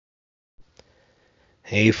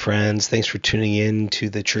Hey friends, thanks for tuning in to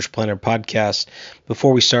the Church Planner Podcast.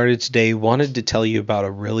 Before we started today, wanted to tell you about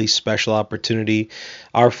a really special opportunity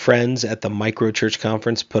our friends at the Micro Church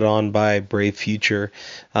Conference put on by Brave Future,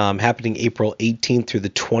 happening April 18th through the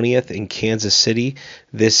 20th in Kansas City.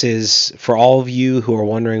 This is for all of you who are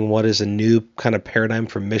wondering what is a new kind of paradigm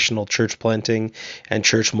for missional church planting and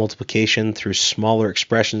church multiplication through smaller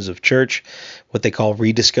expressions of church, what they call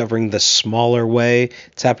rediscovering the smaller way.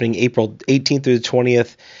 It's happening April 18th through the 20th.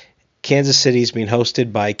 Kansas City is being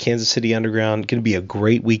hosted by Kansas City Underground. Going to be a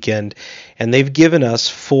great weekend. And they've given us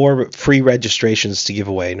 4 free registrations to give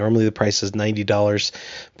away. Normally the price is $90,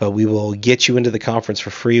 but we will get you into the conference for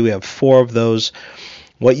free. We have 4 of those.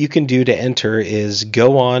 What you can do to enter is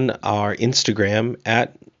go on our Instagram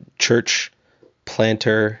at Church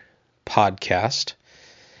Planter Podcast.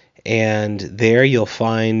 And there you'll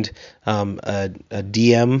find a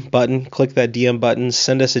DM button. Click that DM button.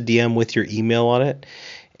 Send us a DM with your email on it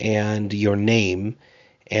and your name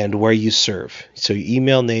and where you serve. So you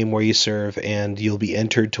email, name, where you serve, and you'll be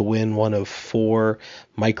entered to win one of 4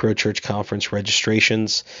 Micro Church Conference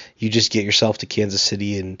registrations. You just get yourself to Kansas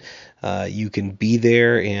City and you can be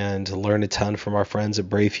there and learn a ton from our friends at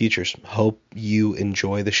Brave Futures. Hope you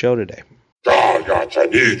enjoy the show today.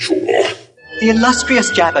 The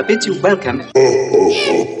illustrious Jabba bids you welcome.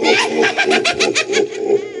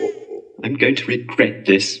 I'm going to regret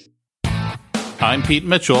this. I'm Pete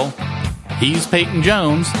Mitchell. He's Peyton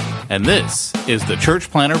Jones. And this is the Church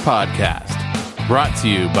Planner Podcast, brought to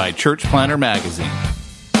you by Church Planner Magazine.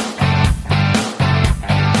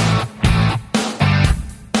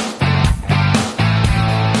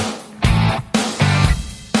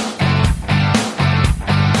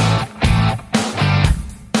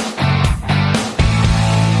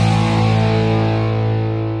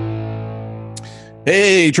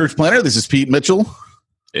 Hey, Church Planner, this is Pete Mitchell.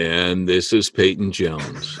 And this is Peyton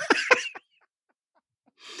Jones.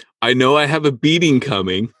 I know I have a beating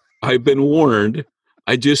coming. I've been warned.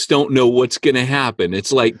 I just don't know what's going to happen.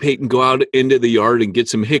 It's like, Peyton, go out into the yard and get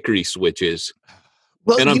some hickory switches.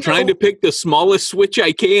 Well, and I'm trying to pick the smallest switch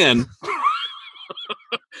I can.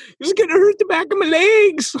 It's going to hurt the back of my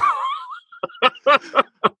legs.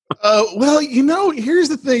 Here's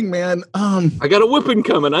the thing, man. I got a whipping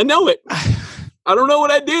coming. I know it. I don't know what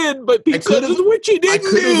I did, but Pete says it's what you didn't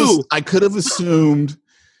do. I could have assumed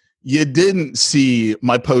you didn't see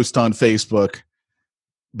my post on Facebook,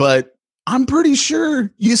 but I'm pretty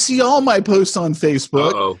sure you see all my posts on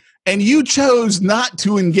Facebook, and you chose not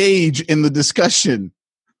to engage in the discussion.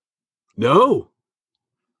 No.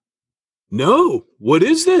 What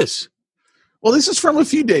is this? Well, this is from a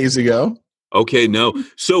few days ago. Okay, no.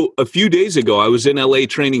 So a few days ago, I was in LA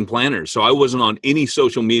training planners, so I wasn't on any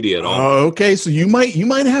social media at all. Oh, okay. So you might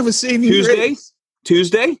have a saving grace.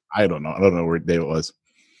 Tuesday? I don't know. I don't know what day it was.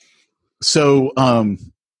 So,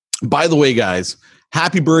 by the way, guys,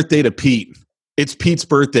 happy birthday to Pete. It's Pete's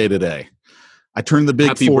birthday today. I turned the big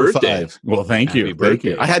happy 4-5. Well, thank you. Birthday. Thank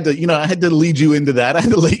you. I had to lead you into that. I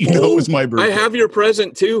had to let you know it was my birthday. I have your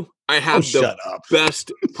present too. I have the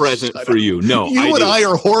best present for you. No, I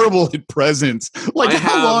are horrible at presents. Like,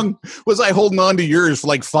 how long was I holding on to yours? For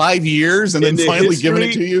like 5 years and then finally giving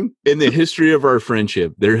it to you? In the history of our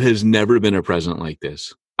friendship, there has never been a present like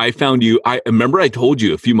this. I found you. I remember I told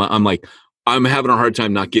you a few months. I'm like, I'm having a hard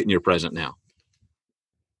time not getting your present now.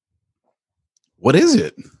 What is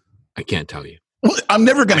it? I can't tell you. Well, I'm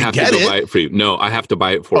never going to get it. Buy it for you. No, I have to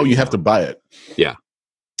buy it for you. Oh, you have to buy it. Yeah.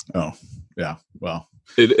 Oh, yeah. Well,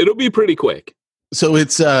 it'll be pretty quick. So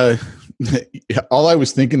it's all I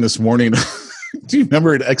was thinking this morning. Do you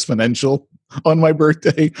remember at Exponential on my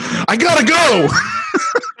birthday? I gotta go.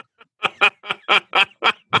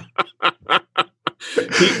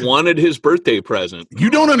 Pete wanted his birthday present. You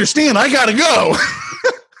don't understand. I gotta go.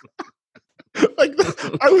 Like,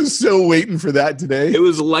 I was so waiting for that today. It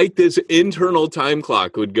was like this internal time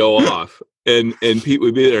clock would go off. And Pete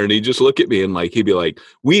would be there, and he'd just look at me, and he'd be like,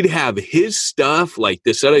 we'd have his stuff, like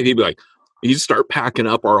this setup. He'd be like, he'd start packing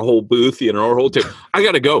up our whole booth, our whole table. I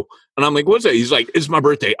gotta go. And I'm like, what's that? He's like, it's my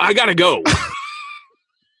birthday. I gotta go.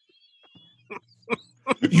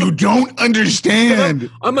 You don't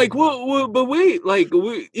understand. I'm like, well, but wait, don't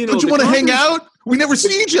you want to hang out? We never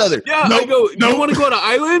see each other. Yeah, I go, do you want to go to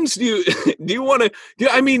islands? Do you want to?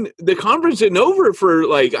 The conference isn't over for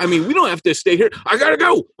we don't have to stay here. I gotta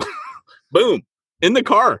go. Boom, in the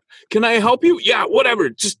car. Can I help you? Yeah, whatever.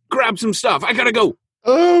 Just grab some stuff. I gotta go.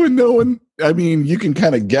 Oh, no one. You can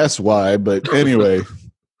kind of guess why, but anyway,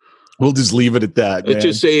 we'll just leave it at that. Let's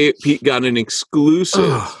just say Pete got an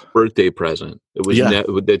exclusive birthday present. It was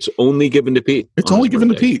that's only given to Pete. It's only given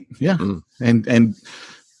to Pete. Yeah, and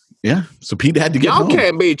Yeah. So Pete had to get Y'all home.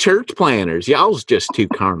 can't be church planners. Y'all's just too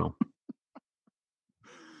carnal.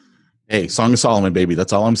 Hey, Song of Solomon, baby.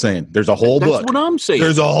 That's all I'm saying. There's a whole book. That's what I'm saying.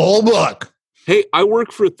 There's a whole book. Hey, I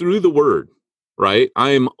work for Through the Word, right? I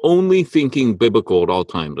am only thinking biblical at all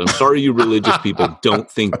times. I'm sorry you religious people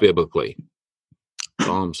don't think biblically. That's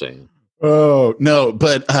all I'm saying. Oh, no.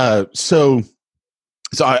 But so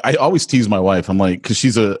I always tease my wife. I'm like, because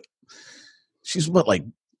she's what, like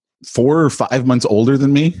 4 or 5 months older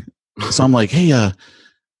than me. So I'm like, hey,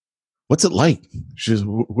 what's it like? She says,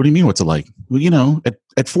 what do you mean, what's it like? Well,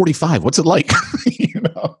 at 45, what's it like?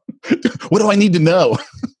 What do I need to know?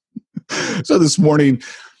 So this morning,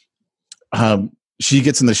 she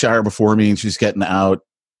gets in the shower before me and she's getting out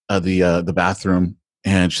of the bathroom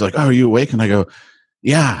and she's like, oh, are you awake? And I go,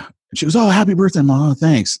 yeah. And she goes, oh, happy birthday, Mom. Oh,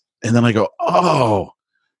 thanks. And then I go, oh.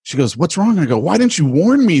 She goes, what's wrong? I go, why didn't you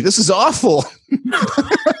warn me? This is awful.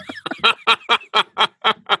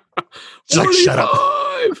 She's like, shut up.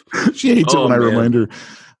 She hates it when I remind her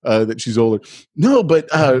that she's older. No, but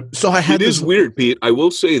so I had It is weird, Pete. I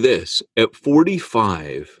will say this. At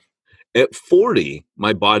 45, at 40,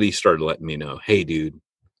 my body started letting me know, hey, dude.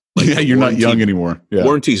 Like, yeah, you're not young anymore. Yeah.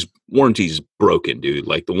 Warranty's broken, dude.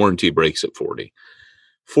 Like the warranty breaks at 40.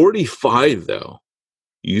 45, though,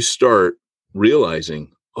 you start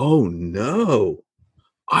realizing, oh, no.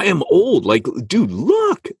 I am old. Like, dude,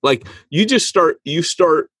 look. Like,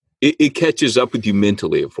 it catches up with you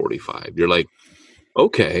mentally at 45. You're like,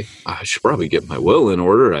 okay, I should probably get my will in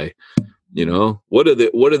order. What are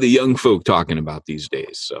the young folk talking about these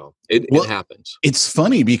days? So it happens. It's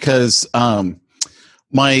funny because my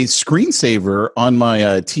screensaver on my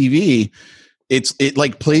TV, it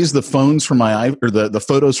like plays the phones from my the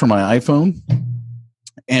photos from my iPhone.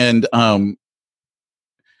 And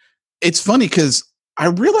it's funny because I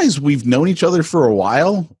realize we've known each other for a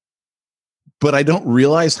while, but I don't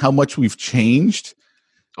realize how much we've changed.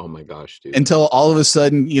 Oh my gosh, dude. Until all of a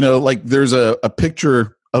sudden, like there's a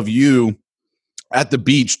picture of you at the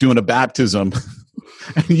beach doing a baptism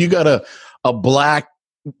and you got a black,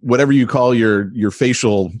 whatever you call your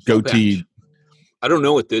facial goatee. I don't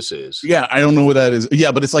know what this is. Yeah, I don't know what that is.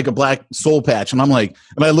 Yeah, but it's like a black soul patch. And I'm like,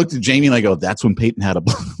 and I looked at Jamie and I go, that's when Peyton had a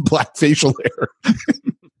black facial hair.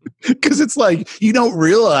 Because it's like, you don't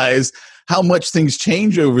realize how much things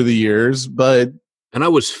change over the years, but. And I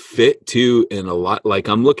was fit too, and a lot, like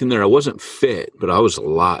I'm looking there, I wasn't fit, but I was a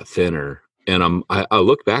lot thinner. And I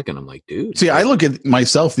look back and I'm like, dude. See, I look at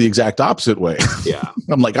myself the exact opposite way. Yeah.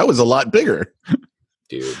 I'm like, I was a lot bigger.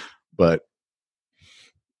 Dude. But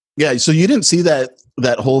yeah, so you didn't see that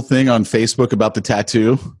whole thing on Facebook about the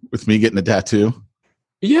tattoo with me getting a tattoo?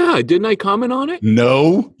 Yeah, didn't I comment on it?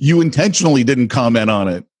 No, you intentionally didn't comment on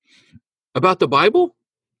it. About the Bible?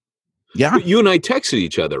 Yeah. But you and I texted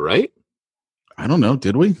each other, right? I don't know.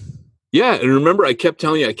 Did we? Yeah, and remember, I kept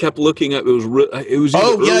telling you, I kept looking at it was.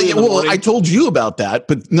 Oh yeah. Well, I told you about that,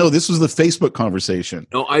 but no, this was the Facebook conversation.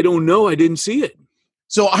 No, I don't know. I didn't see it.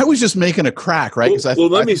 So I was just making a crack, right?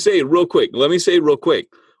 Let me say it real quick.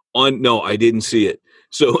 No, I didn't see it.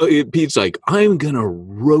 So Pete's like, I'm gonna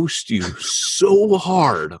roast you so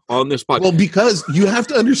hard on this podcast. Well, because you have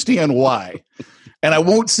to understand why, and I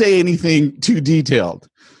won't say anything too detailed.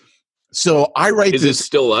 So I write this. Is it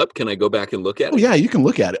still up? Can I go back and look at it? Oh, yeah, you can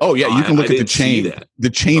look at it. Oh, yeah, you can look at the chain. The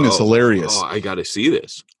chain is hilarious. Oh, I got to see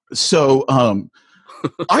this. So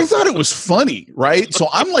I thought it was funny, right? So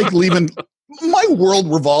I'm like leaving. My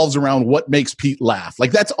world revolves around what makes Pete laugh.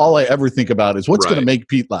 Like that's all I ever think about is what's going to make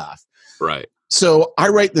Pete laugh. Right. So I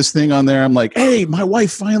write this thing on there. I'm like, hey, my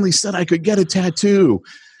wife finally said I could get a tattoo.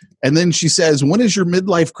 And then she says, when is your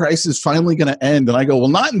midlife crisis finally going to end? And I go, well,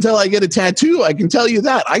 not until I get a tattoo. I can tell you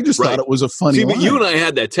that. I just thought it was a funny line. But you and I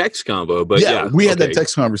had that text combo. But yeah we had that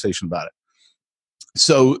text conversation about it.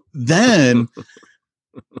 So then,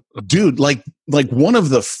 dude, like one of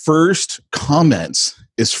the first comments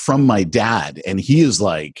is from my dad. And he is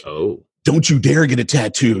like, oh, don't you dare get a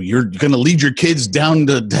tattoo. You're going to lead your kids down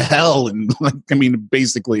to hell. And like, I mean,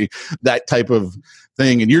 basically that type of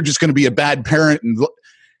thing. And you're just going to be a bad parent.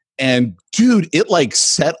 And dude, it like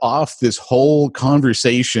set off this whole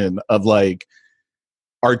conversation of like,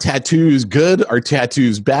 are tattoos good? Are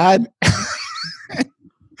tattoos bad?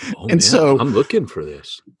 So I'm looking for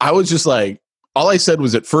this. I was just like, all I said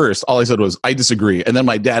was I disagree. And then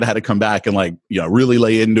my dad had to come back and like, really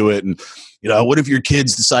lay into it. And, what if your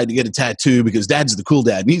kids decide to get a tattoo because dad's the cool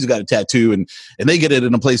dad and he's got a tattoo and they get it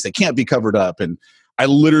in a place that can't be covered up. And I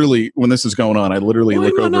literally, when this is going on, I literally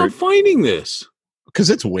look over. Why am I not finding this? Because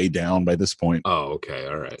it's way down by this point. Oh, okay.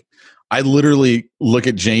 All right. I literally look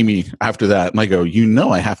at Jamie after that and I go,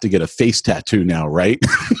 I have to get a face tattoo now, right?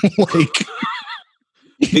 Like,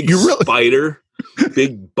 Big spider,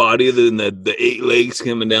 big body, then the 8 legs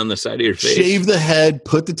coming down the side of your face. Shave the head,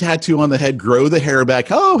 put the tattoo on the head, grow the hair back.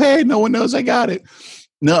 Oh, hey, no one knows I got it.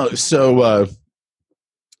 No, so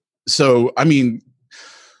I mean,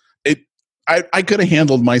 I could have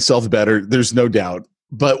handled myself better. There's no doubt.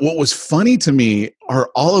 But what was funny to me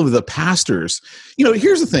are all of the pastors.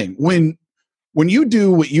 Here's the thing: when you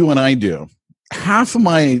do what you and I do, half of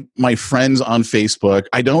my friends on Facebook,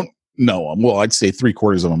 I don't know them. Well, I'd say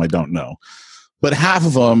 3/4 of them I don't know, but half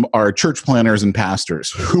of them are church planners and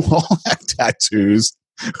pastors who all have tattoos,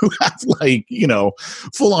 who have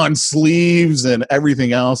full on sleeves and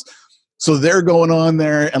everything else. So they're going on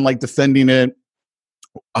there and defending it.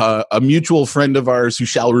 A mutual friend of ours who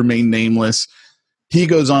shall remain nameless, he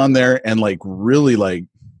goes on there and really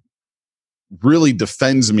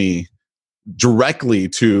defends me directly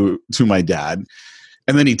to my dad.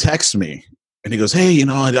 And then he texts me and he goes, hey,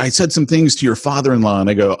 I said some things to your father-in-law. And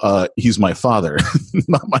I go, he's my father,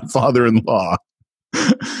 not my father-in-law.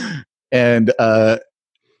 And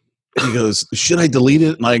he goes, should I delete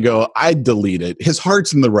it? And I go, I'd delete it. His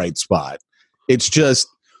heart's in the right spot. It's just,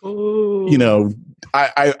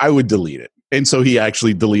 I would delete it. And so he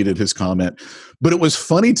actually deleted his comment. But it was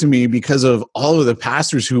funny to me because of all of the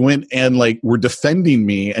pastors who went and were defending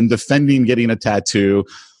me and defending getting a tattoo.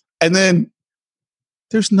 And then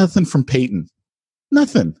there's nothing from Peyton.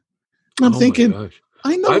 Nothing. And I'm thinking,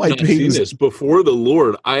 I know why Peyton's seen this before the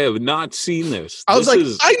Lord. I have not seen this. I was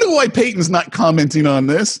I know why Peyton's not commenting on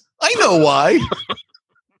this. I know why.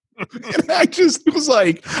 And I just was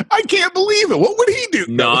like, I can't believe it. What would he do?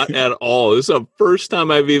 Not at all. This is the first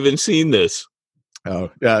time I've even seen this.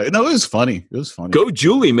 Oh, yeah. No, it was funny. It was funny. Go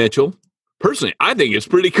Julie Mitchell. Personally, I think it's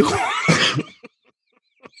pretty cool.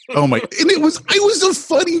 Oh my! And it was a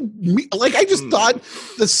funny. I just thought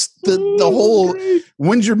the whole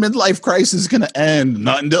when's your midlife crisis going to end?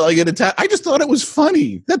 Not until I get attacked. I just thought it was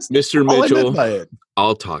funny. That's Mr. all Mitchell. I meant by it.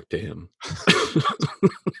 I'll talk to him,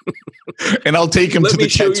 and I'll take him to the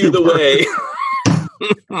show tattoo you the way.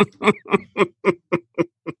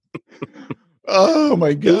 Oh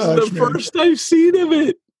my gosh! This is the first I've seen of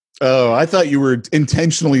it. Oh, I thought you were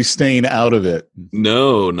intentionally staying out of it.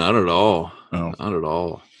 No, not at all. Oh. Not at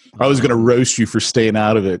all. I was going to roast you for staying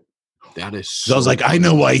out of it. That is so I was like, I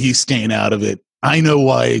know why he's staying out of it. I know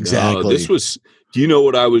why exactly. Do you know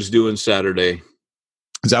what I was doing Saturday?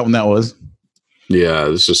 Is that when that was? Yeah,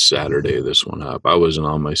 this is Saturday, this one up. I wasn't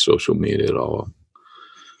on my social media at all.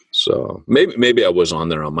 So maybe I was on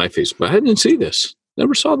there on my Facebook. I didn't see this.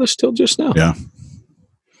 Never saw this till just now. Yeah.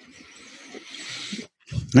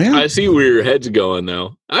 I see where your head's going,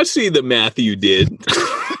 though. I see the math you did.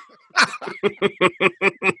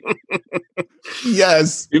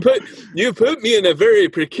 Yes. You put me in a very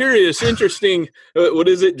precarious, interesting, what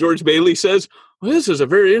is it George Bailey says? Well, this is a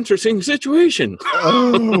very interesting situation.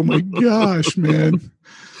 Oh, my gosh, man.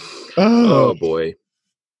 Oh boy.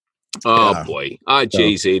 Oh, yeah. Boy.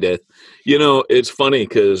 Jeez, Edith. It's funny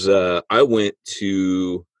because I went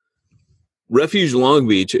to Refuge Long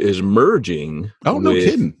Beach is merging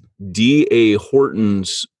kidding. D.A.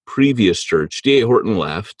 Horton's previous church. D.A. Horton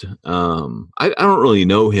left. I don't really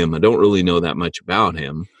know him. I don't really know that much about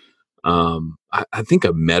him. I think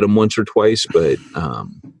I've met him once or twice, but,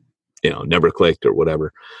 never clicked or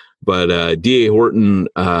whatever. But D.A. Horton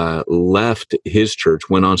left his church,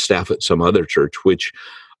 went on staff at some other church, which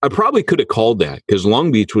I probably could have called that because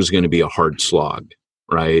Long Beach was going to be a hard slog,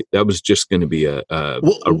 right? That was just going to be a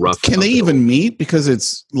rough. Can they even meet? Because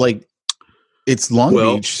it's Long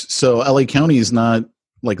Beach, so LA County is not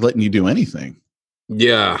letting you do anything.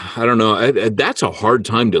 Yeah, I don't know. That's a hard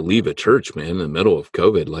time to leave a church, man, in the middle of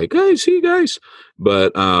COVID. Hey, see you guys.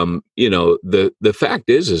 But the fact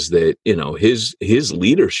is that his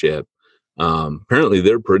leadership. Apparently,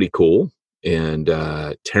 they're pretty cool. And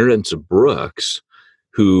Terrence Brooks,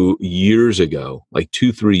 who years ago,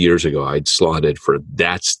 2-3 years ago, I'd slotted for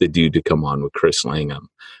that's the dude to come on with Chris Langham.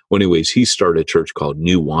 Well, anyways, he started a church called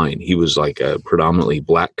New Wine. He was a predominantly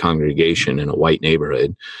black congregation in a white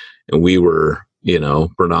neighborhood. And we were,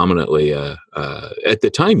 predominantly, at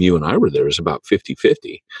the time you and I were there, it was about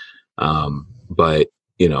 50-50. But,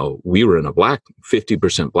 we were in a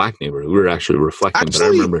 50% black neighborhood. We were actually reflecting, but I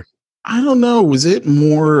remember. I don't know. Was it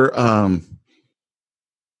more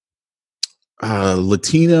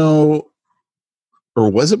Latino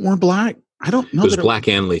or was it more black? I don't know. It was black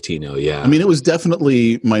and Latino, yeah. I mean, it was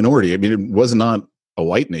definitely minority. I mean, it was not a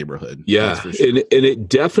white neighborhood. Yeah, for sure. and it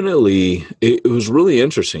definitely, it was really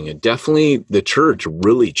interesting. The church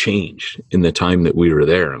really changed in the time that we were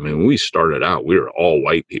there. I mean, when we started out, we were all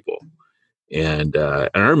white people. And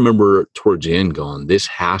I remember towards the end going, this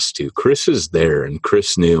has to, Chris is there. And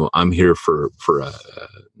Chris knew I'm here for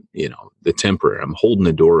the temporary. I'm holding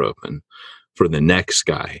the door open for the next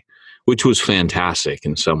guy, which was fantastic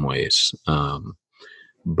in some ways.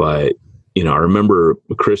 But, I remember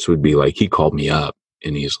Chris would be like, he called me up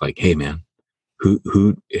and he's like, hey man,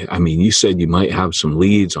 you said you might have some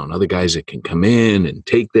leads on other guys that can come in and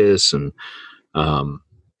take this. And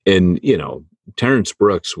Terrence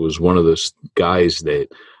Brooks was one of those guys that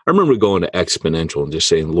I remember going to Exponential and just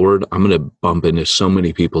saying, Lord, I'm going to bump into so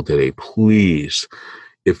many people today. Please,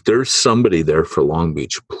 if there's somebody there for Long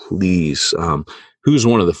Beach, please. Who's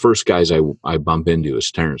one of the first guys I bump into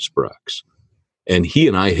is Terrence Brooks. And he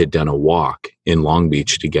and I had done a walk in Long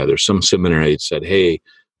Beach together. Some seminary had said, hey,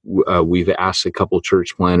 we've asked a couple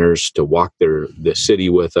church planners to walk the city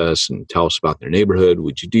with us and tell us about their neighborhood.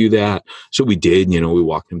 Would you do that? So we did. We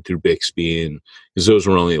walked them through Bixby, and because those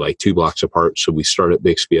were only like 2 blocks apart. So we started at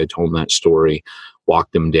Bixby. I told them that story,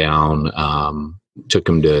 walked them down, took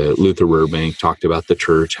them to Luther Burbank, talked about the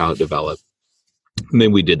church, how it developed. And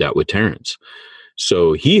then we did that with Terrence.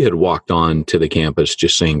 So he had walked on to the campus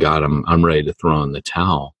just saying, God, I'm ready to throw in the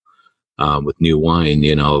towel with New Wine,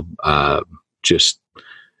 just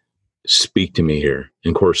speak to me here.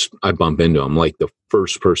 And of course, I bump into him like the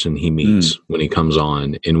first person he meets when he comes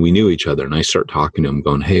on, and we knew each other. And I start talking to him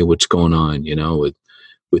going, hey, what's going on?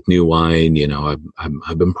 With New Wine,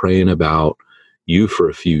 I've been praying about you for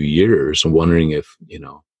a few years and wondering if,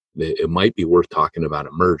 it might be worth talking about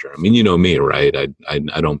a merger. I mean, you know me, right? I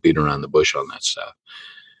don't beat around the bush on that stuff.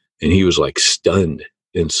 And he was like stunned.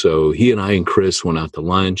 And so he and I and Chris went out to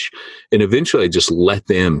lunch, and eventually I just let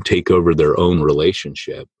them take over their own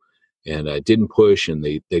relationship. And I didn't push, and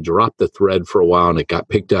they dropped the thread for a while, and it got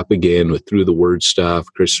picked up again with through the word stuff.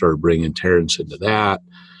 Chris started bringing Terrence into that.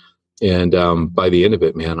 And by the end of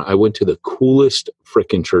it, man, I went to the coolest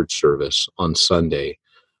frickin' church service on Sunday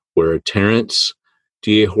where Terrence,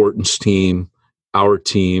 D.A. Horton's team, our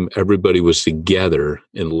team, everybody was together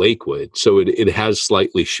in Lakewood. So it has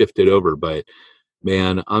slightly shifted over, but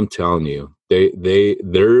man, I'm telling you,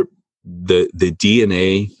 they're the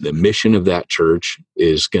DNA, the mission of that church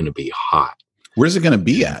is going to be hot. Where's it going to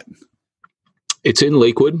be at? It's in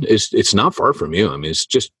Lakewood. It's not far from you. I mean, it's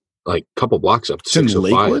just like a couple blocks up. It's in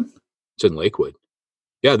Lakewood? It's in Lakewood.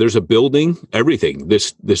 Yeah, there's a building, everything.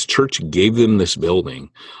 This church gave them this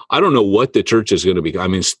building. I don't know what the church is going to be. I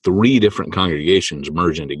mean, it's 3 different congregations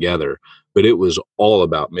merging together, but it was all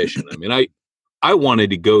about mission. I mean, I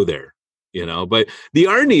wanted to go there, but the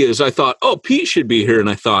irony is I thought, oh, Pete should be here. And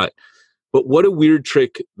I thought, but what a weird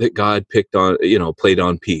trick that God played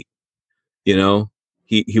on Pete.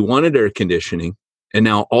 He wanted air conditioning, and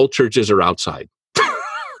now all churches are outside.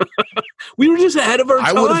 We were just ahead of our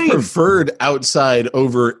time. I would have preferred outside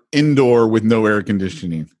over indoor with no air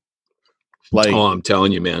conditioning. I'm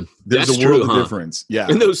telling you, man, there's a world of difference. Yeah,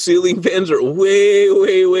 and those ceiling fans are way,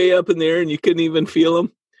 way, way up in there, and you couldn't even feel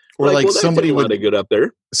them. Or somebody would get up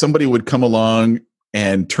there. Somebody would come along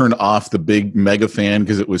and turn off the big mega fan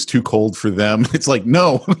because it was too cold for them. It's like,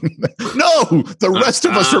 no, the rest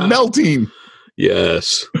of us are melting.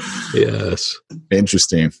 Yes.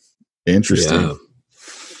 Interesting.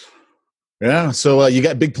 Yeah. So you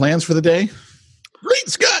got big plans for the day? Great,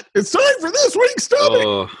 Scott. It's time for this week's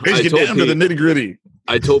topic. Let's get down to the nitty gritty.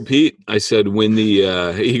 I told Pete, I said, when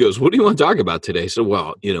he goes, what do you want to talk about today? So,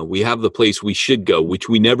 well, we have the place we should go, which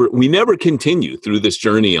we never continue through this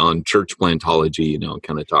journey on church plantology,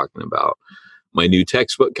 kind of talking about my new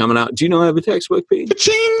textbook coming out. Do you know I have a textbook, Pete?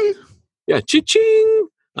 Cha-ching! Yeah, cha-ching!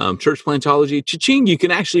 Church plantology, cha-ching. You can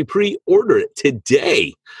actually pre-order it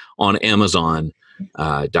today on Amazon.com.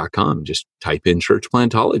 Just type in church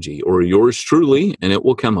plantology or yours truly, and it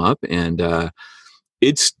will come up. And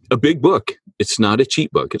it's a big book. It's not a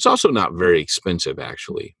cheap book. It's also not very expensive,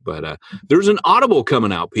 actually. But there's an Audible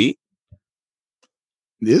coming out, Pete.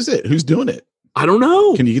 Is it? Who's doing it? I don't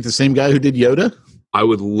know. Can you get the same guy who did Yoda? I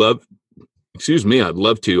would love. Excuse me. I'd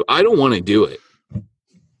love to. I don't want to do it.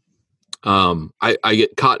 I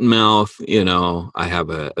get cotton mouth, I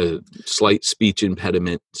have a slight speech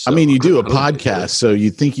impediment. So you do a podcast, so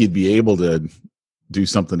you'd think you'd be able to do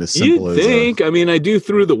something as simple as I do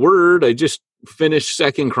through the word. I just finished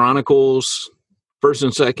 2nd Chronicles, 1st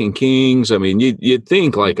and 2nd Kings. I mean, you'd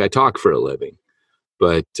think like I talk for a living,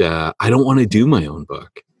 but I don't want to do my own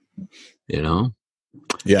book, Yeah,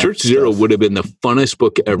 Church Zero would have been the funnest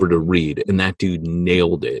book ever to read, and that dude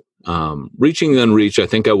nailed it. Reaching the Unreached, I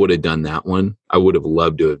think I would have done that one. I would have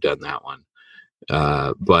loved to have done that one.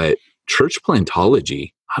 But church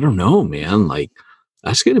plantology, I don't know, man. Like,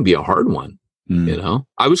 that's going to be a hard one.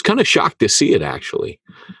 I was kind of shocked to see it, actually.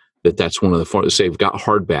 that's one of the formats. They've got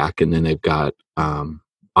hardback and then they've got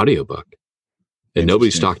audiobook. And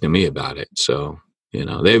nobody's talking to me about it. So, they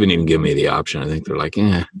haven't even given me the option. I think they're like,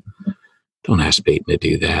 don't ask Peyton to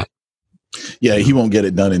do that. Yeah, he won't get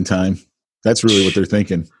it done in time. That's really what they're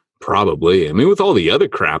thinking. Probably. I mean, with all the other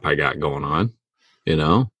crap I got going on,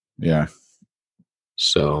 Yeah.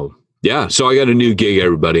 So, yeah. So I got a new gig,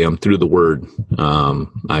 everybody. I'm through the word.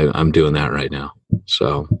 I'm doing that right now.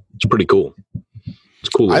 So it's pretty cool. It's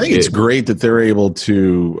cool. I think it's great that they're able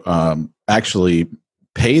to actually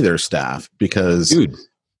pay their staff because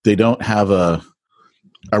they don't have a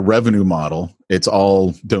revenue model. It's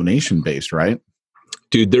all donation based, right?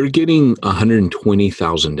 Dude, they're getting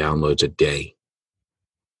 120,000 downloads a day.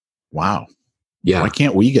 Wow. Yeah. Why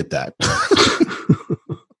can't we get that?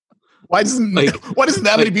 Why doesn't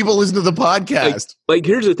that many people listen to the podcast? Like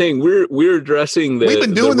here's the thing. We're addressing we've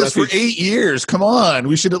been doing this for 8 years. Come on.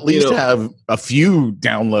 We should at least have a few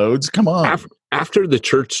downloads. Come on. After the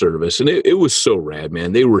church service, and it was so rad,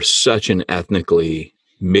 man. They were such an ethnically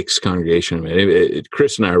mixed congregation. Man.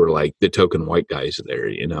 Chris and I were like the token white guys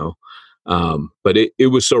there, but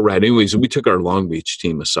it was so rad. Anyways, we took our Long Beach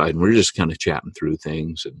team aside and we were just kind of chatting through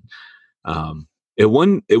things. And at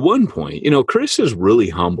one point, Chris is really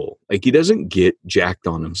humble. Like he doesn't get jacked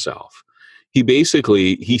on himself.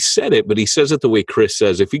 He said it, but he says it the way Chris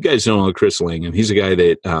says. If you guys don't know Chris Langham, he's a guy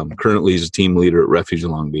that currently is a team leader at Refuge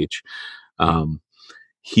Long Beach.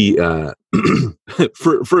 He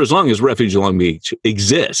for as long as Refuge Long Beach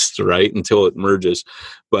exists, right, until it merges,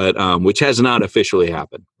 but which has not officially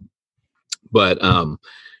happened. But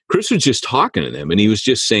Chris was just talking to them, and he was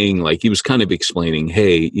just saying, like, he was kind of explaining,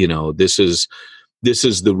 hey, this is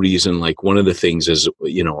the reason. Like, one of the things is,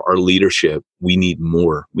 our leadership. We need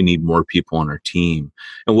more people on our team.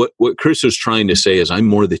 And what Chris was trying to say is, I'm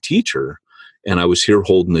more the teacher. And I was here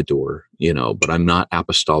holding the door, but I'm not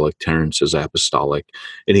apostolic. Terrence is apostolic.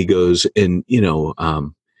 And he goes, and,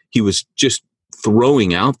 he was just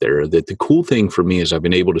throwing out there that the cool thing for me is I've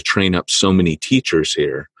been able to train up so many teachers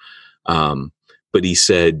here. But he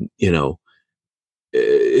said,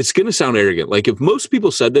 it's going to sound arrogant. Like if most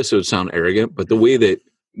people said this, it would sound arrogant. But the way that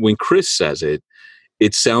when Chris says it,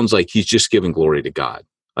 it sounds like he's just giving glory to God.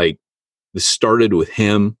 Like this started with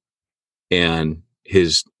him and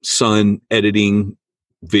his son editing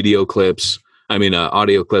audio clips.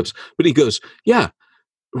 But he goes, yeah,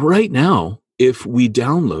 right now, if we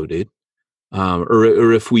downloaded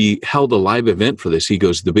or if we held a live event for this, he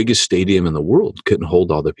goes, the biggest stadium in the world couldn't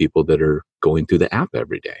hold all the people that are going through the app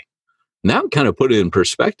every day. And that kind of put it in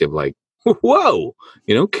perspective, like, whoa,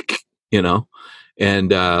 and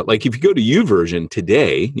like if you go to YouVersion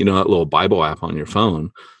today, that little Bible app on your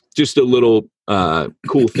phone, just a little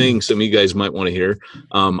cool thing some of you guys might want to hear.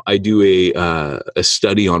 I do a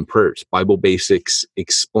study on prayers, Bible Basics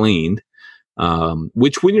Explained,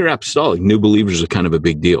 which when you're apostolic, new believers are kind of a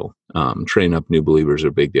big deal. Train up new believers are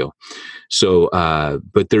a big deal. So,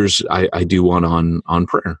 but I do one on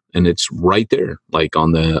prayer, and it's right there, like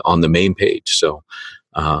on the main page. So,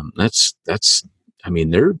 they're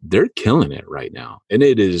killing it right now. And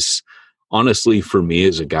it is honestly, for me,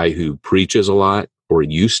 as a guy who preaches a lot or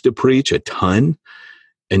used to preach a ton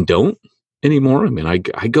and don't anymore. I mean, I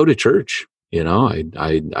go to church, I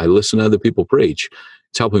listen to other people preach.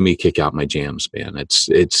 It's helping me kick out my jams, man. It's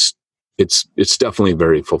definitely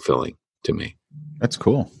very fulfilling to me. That's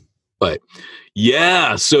cool. But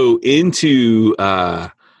yeah, so into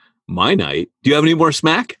my night. Do you have any more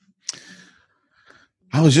smack?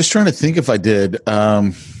 I was just trying to think if I did.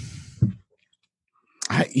 I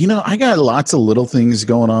got lots of little things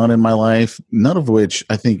going on in my life, none of which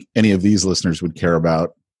I think any of these listeners would care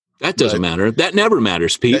about. That doesn't matter. That never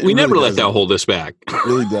matters, Pete. We never let that hold us back. It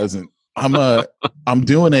really doesn't. I'm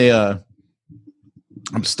doing I'm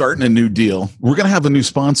starting a new deal. We're going to have a new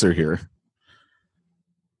sponsor here.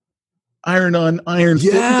 Iron on Iron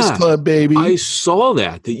Fitness Club, baby. I saw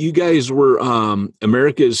that you guys were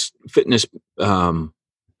America's Fitness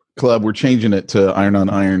Club. We're changing it to Iron on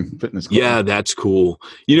Iron Fitness Club. Yeah, that's cool.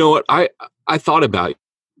 You know what? I thought about,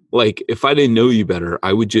 like, if I didn't know you better,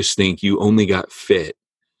 I would just think you only got fit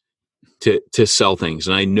to sell things.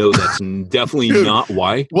 And I know that's definitely not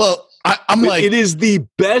why. Well, I'm like, it is the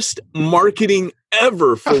best marketing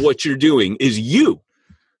ever for what you're doing is you.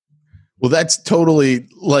 Well, that's totally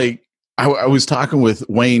like, I was talking with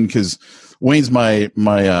Wayne because Wayne's my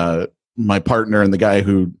partner and the guy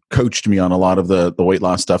who coached me on a lot of the weight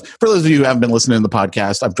loss stuff. For those of you who haven't been listening to the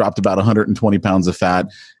podcast, I've dropped about 120 pounds of fat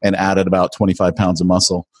and added about 25 pounds of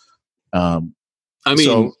muscle. Night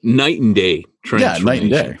and day. Yeah, night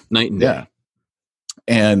and day. Night and day. Yeah.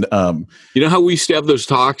 And you know how we used to have those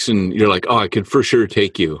talks and you're like, oh, I could for sure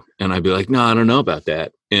take you. And I'd be like, no, I don't know about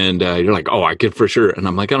that. And you're like, oh, I could for sure. And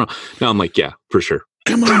I'm like, I don't know. No, I'm like, yeah, for sure.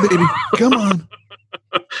 Come on, baby. Come on.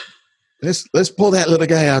 Let's pull that little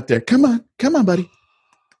guy out there. Come on, buddy.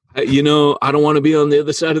 You know, I don't want to be on the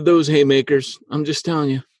other side of those haymakers. I'm just telling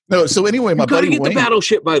you. No, so anyway, my buddy get Wayne, the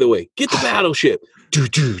battleship, by the way. Get the battleship.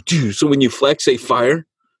 Do. So when you flex, they fire.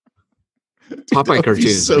 Popeye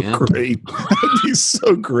cartoons, so man. Great. That'd be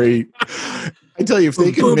so great. I tell you, if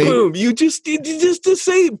they can make boom, you just to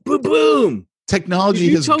say boom.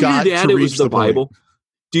 Technology has got your dad to it reach was the Bible. Point.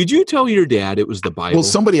 Did you tell your dad it was the Bible? Well,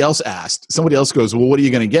 somebody else asked. Somebody else goes, well, what are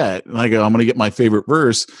you going to get? And I go, I'm going to get my favorite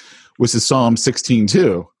verse, which is Psalm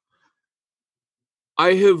 16:2.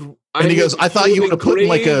 And he goes, I thought you would have put in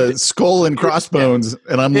like a skull and crossbones.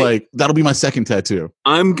 And I'm like, that'll be my second tattoo.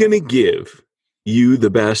 I'm going to give you the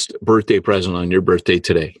best birthday present on your birthday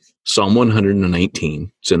today. Psalm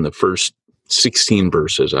 119. It's in the first 16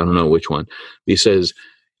 verses. I don't know which one. He says,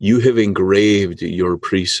 you have engraved your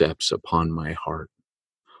precepts upon my heart.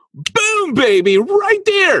 Boom, baby, right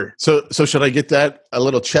there. So should I get that a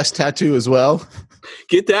little chest tattoo as well?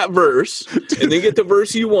 Get that verse and then get the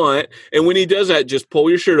verse you want. And when he does that, just pull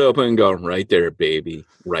your shirt open and go right there, baby,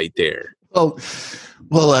 right there. Well,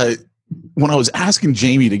 when I was asking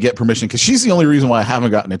Jamie to get permission, because she's the only reason why I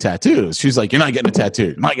haven't gotten a tattoo. She's like, you're not getting a tattoo.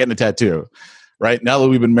 You're not getting a tattoo. Right now that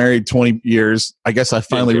we've been married 20 years, I guess I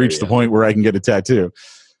finally reached the point where I can get a tattoo.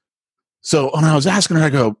 So when I was asking her, I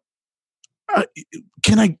go,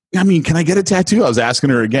 can I get a tattoo? I was asking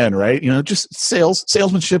her again, right? You know, just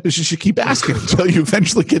salesmanship is just you keep asking until you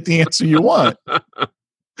eventually get the answer you want.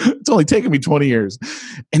 It's only taken me 20 years.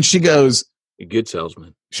 And she goes, a good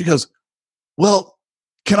salesman. She goes, well,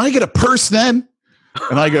 can I get a purse then?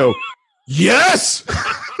 And I go, yes,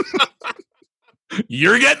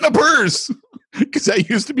 you're getting a purse. Because that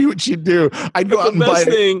used to be what she'd do. I'd go out and buy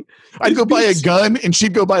a gun and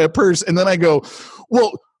she'd go buy a purse. And then I go,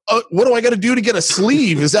 well, what do I got to do to get a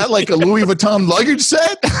sleeve? Is that like a Louis Vuitton luggage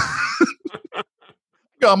set?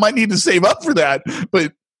 I might need to save up for that,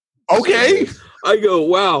 but okay. I go,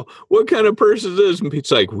 wow, what kind of purse is this? And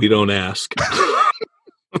Pete's like, we don't ask.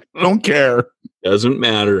 Don't care. Doesn't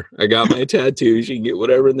matter. I got my tattoo. She can get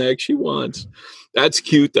whatever the heck she wants. That's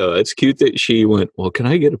cute, though. It's cute that she went, well, can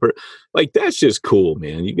I get a purse? Like, that's just cool,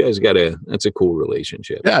 man. You guys that's a cool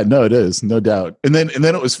relationship. Yeah, no, it is. No doubt. And then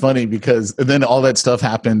it was funny because then all that stuff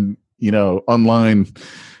happened, you know, online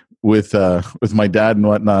with my dad and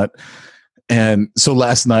whatnot. And so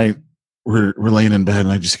last night we're laying in bed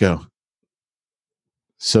and I just go,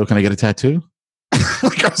 so can I get a tattoo?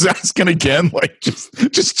 Like I was asking again, like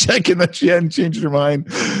just checking that she hadn't changed her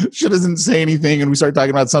mind. She doesn't say anything, and we start talking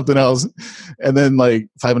about something else. And then like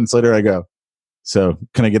 5 minutes later, I go, so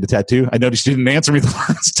can I get a tattoo? I noticed she didn't answer me the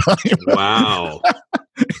last time. Wow.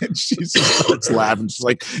 And she just starts laughing. She's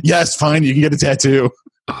like, yes, fine, you can get a tattoo.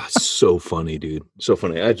 Oh, so funny, dude. So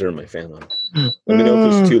funny. I turn my fan on. Let me know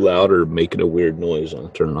if it's too loud or making a weird noise. I'll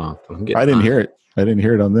turn it off. I didn't hear it. I didn't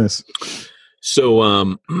hear it on this. So I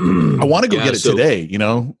want to go get it today, you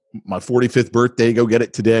know, my 45th birthday, go get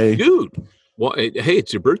it today. Dude. Well, hey,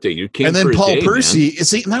 it's your birthday. You came. And then for Paul a day, Percy,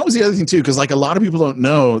 see, and that was the other thing too, because like a lot of people don't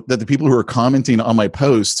know that the people who are commenting on my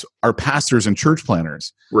posts are pastors and church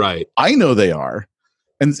planners. Right. I know they are.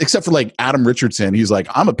 And except for like Adam Richardson, he's like,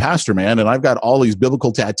 I'm a pastor, man, and I've got all these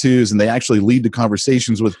biblical tattoos, and they actually lead to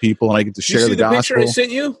conversations with people, and I get to share the gospel. Picture I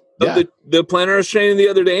sent you? Yeah. The planner I was training the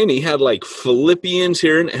other day, and he had like Philippians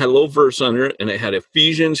here, and it had a little verse under it, and it had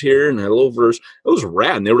Ephesians here, and it had a little verse. It was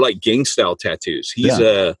rad, and they were like gang style tattoos.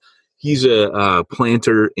 He's a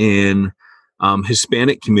planter in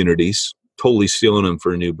Hispanic communities, totally stealing them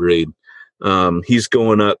for a new breed. He's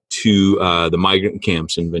going up to the migrant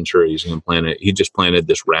camps in Ventura. He's going to plant it. He just planted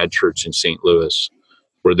this rad church in St. Louis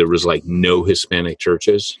where there was like no Hispanic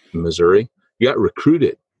churches in Missouri. He got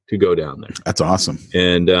recruited to go down there. That's awesome.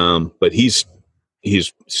 And but he's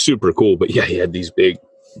super cool. But yeah, he had these big.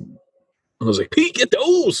 I was like, Pete, get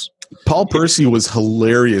those. Paul Percy was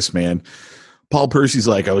hilarious, man. Paul Percy's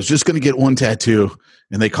like, I was just going to get one tattoo,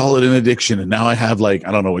 and they call it an addiction, and now I have like,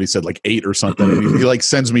 I don't know what he said, like 8 or something. And he like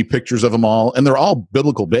sends me pictures of them all, and they're all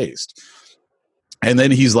biblical based. And then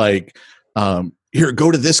he's like, here,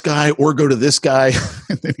 go to this guy or go to this guy.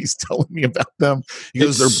 And then he's telling me about them. He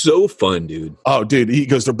goes, they're so fun, dude. Oh, dude. He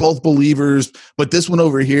goes, they're both believers, but this one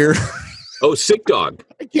over here. Oh, Sick Dog.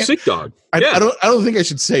 Sick Dog. I don't think I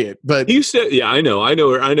should say it, but you said, yeah, I know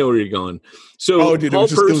where you're going. So dude, Paul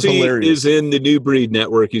Percy is in the New Breed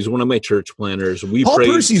Network. He's one of my church planners. Paul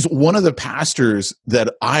Percy's one of the pastors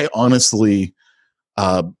that I honestly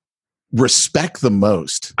respect the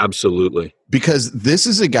most. Absolutely. Because this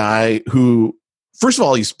is a guy who, first of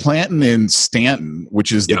all, he's planting in Stanton,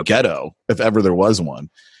 which is the ghetto, if ever there was one.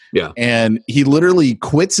 Yeah. And he literally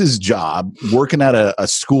quits his job working at a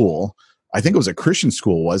school. I think it was a Christian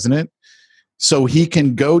school, wasn't it? So he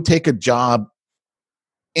can go take a job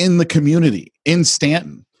in the community in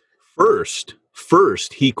Stanton.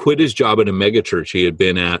 First, he quit his job at a megachurch he had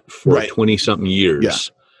been at for 20-something years. Yeah.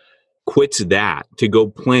 Quits that to go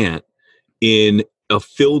plant in a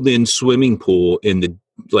filled-in swimming pool in the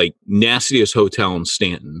nastiest hotel in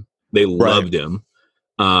Stanton. They loved him.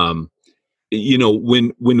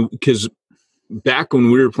 Because back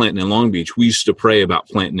when we were planting in Long Beach, we used to pray about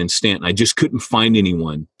planting in Stanton. I just couldn't find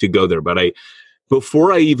anyone to go there. But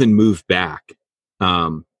before I even moved back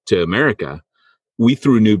to America, we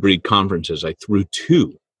threw New Breed conferences. I threw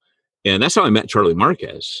 2. And that's how I met Charlie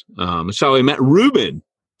Marquez. That's how I met Ruben,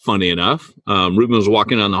 funny enough. Ruben was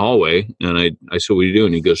walking down the hallway, and I said, "What are you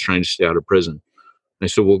doing?" He goes, "Trying to stay out of prison." And I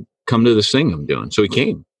said, "Well, come to this thing I'm doing." So he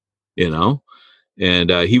came,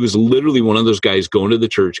 and he was literally one of those guys going to the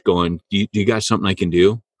church going, do you got something I can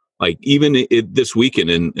do? Like even this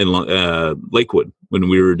weekend in Lakewood, when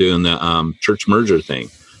we were doing the church merger thing,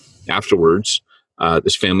 afterwards,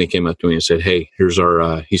 this family came up to me and said, "Hey, here's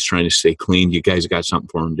our, he's trying to stay clean. You guys got something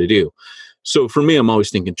for him to do." So for me, I'm always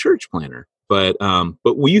thinking church planner, but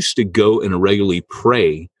we used to go and regularly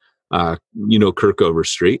pray, Kirk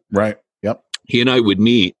Overstreet. Right. Yep. He and I would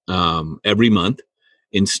meet every month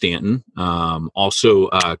in Stanton. Also,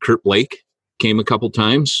 Kurt Blake came a couple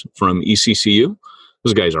times from ECCU.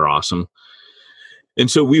 Those guys are awesome. And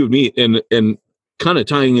so we would meet and kind of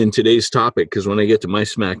tying in today's topic, because when I get to my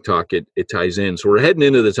smack talk, it ties in. So we're heading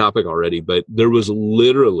into the topic already, but there was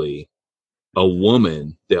literally a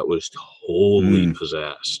woman that was totally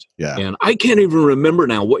possessed. Yeah. And I can't even remember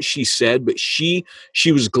now what she said, but she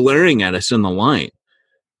was glaring at us in the line.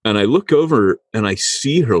 And I look over and I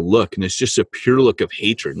see her look, and it's just a pure look of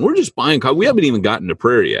hatred. And we're just buying coffee. We haven't even gotten to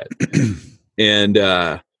prayer yet.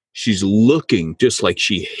 And she's looking just like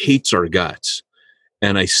she hates our guts.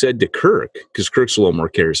 And I said to Kirk, because Kirk's a little more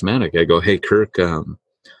charismatic, I go, "Hey, Kirk,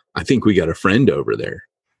 I think we got a friend over there."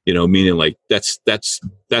 Meaning like that's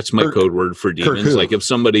my Kirk, code word for demons. Like if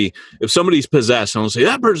somebody's possessed, I'll say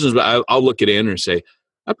that person's. I'll look at Andrew and say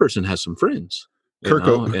that person has some friends. Kirk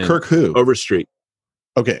who? Overstreet.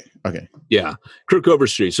 Okay. Yeah. Kirk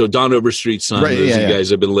Overstreet. So Don Overstreet's son. Right, you guys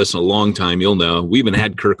have been listening a long time. You'll know. We even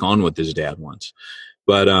had Kirk on with his dad once.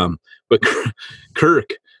 But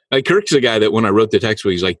Kirk's a guy that when I wrote the text,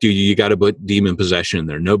 he's like, "Dude, you got to put demon possession in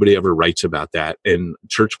there. Nobody ever writes about that. And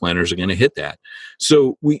church planners are going to hit that."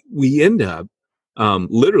 So we end up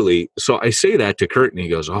literally. So I say that to Kurt, and he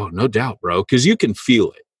goes, "Oh, no doubt, bro." Cause you can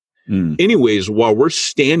feel it. Anyways, while we're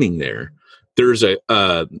standing there, there's a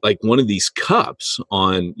like one of these cups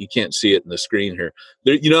on, you can't see it in the screen here.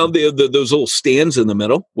 There, those little stands in the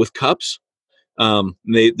middle with cups.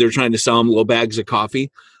 They're trying to sell them little bags of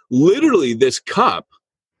coffee. Literally this cup,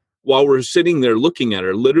 while we're sitting there looking at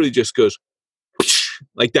her, literally just goes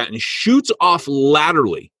like that and shoots off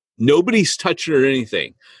laterally. Nobody's touching her or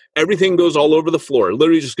anything. Everything goes all over the floor. It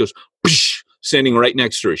literally just goes standing right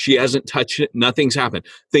next to her. She hasn't touched it. Nothing's happened.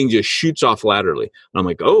 Thing just shoots off laterally. And I'm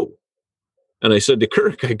like, "Oh." And I said to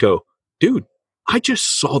Kirk, I go, "Dude, I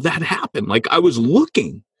just saw that happen. Like I was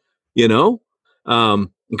looking, and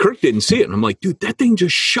Kirk didn't see it." And I'm like, "Dude, that thing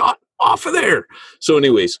just shot off of there." So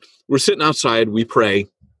anyways, we're sitting outside, we pray,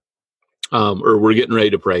 or we're getting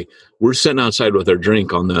ready to pray. We're sitting outside with our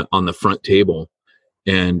drink on the front table.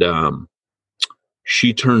 And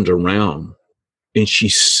she turns around and she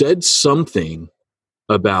said something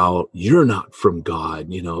about, "You're not from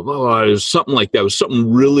God," it was something like that. It was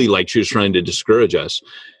something really like she was trying to discourage us.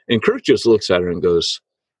 And Kirk just looks at her and goes,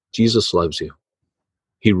 "Jesus loves you.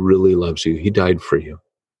 He really loves you. He died for you.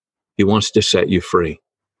 He wants to set you free."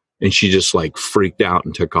 And she just like freaked out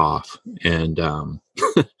and took off. And,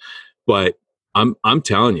 but I'm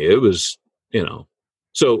telling you, it was,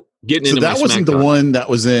 so getting into that wasn't the one that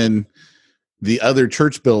was in the other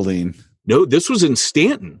church building. No, this was in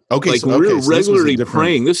Stanton. Okay, we're regularly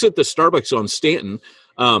praying. This is at the Starbucks on Stanton.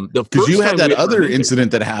 Because you had that other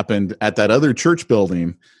incident that happened at that other church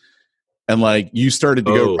building, and like you started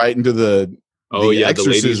to go right into the exorcism.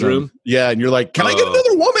 The ladies' room. Yeah, and you're like, "Can I get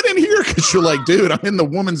another woman in here?" Because you're like, "Dude, I'm in the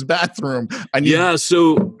woman's bathroom. I need." Yeah.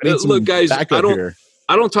 So look, guys, I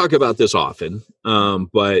don't talk about this often,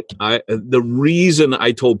 but the reason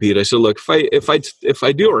I told Pete, I said, "Look, if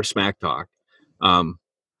I do our smack talk,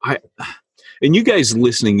 and you guys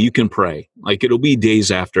listening, you can pray. Like it'll be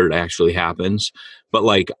days after it actually happens. But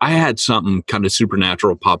like I had something kind of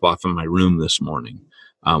supernatural pop off in my room this morning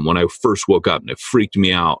when I first woke up, and it freaked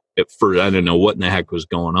me out. At first, I didn't know what in the heck was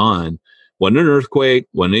going on. Wasn't an earthquake,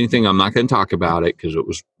 wasn't anything. I'm not going to talk about it because it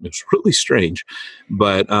was really strange.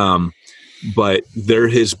 But there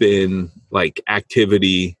has been like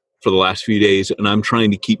activity for the last few days, and I'm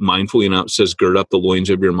trying to keep mindful. It says, gird up the loins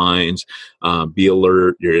of your minds, be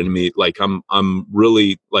alert, your enemy. Like I'm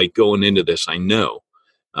really like going into this. I know.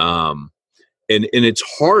 And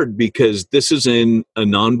it's hard because this is in a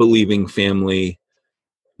non-believing family's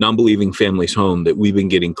home that we've been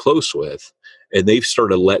getting close with. And they've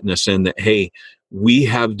started letting us in that, hey, we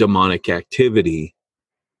have demonic activity.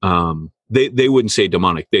 They wouldn't say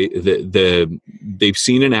demonic. They've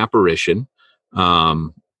seen an apparition.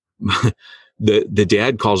 The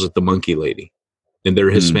dad calls it the monkey lady, and they're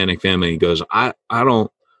a Hispanic family. He goes, at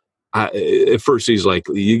first he's like,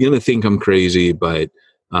 you're going to think I'm crazy, but,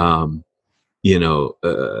 I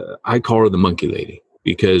call her the monkey lady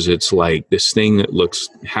because it's like this thing that looks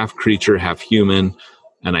half creature, half human.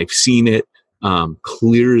 And I've seen it,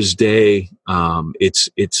 clear as day.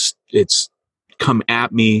 It's come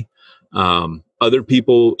at me. Other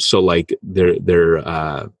people. So like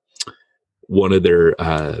they're one of their,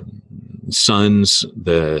 sons,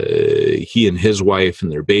 he and his wife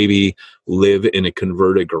and their baby live in a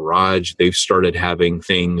converted garage. They've started having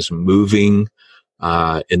things moving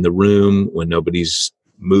in the room when nobody's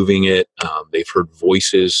moving it. They've heard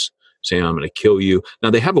voices saying, I'm going to kill you.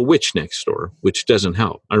 Now they have a witch next door, which doesn't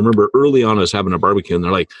help. I remember early on I was having a barbecue and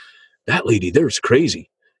they're like, that lady there's crazy.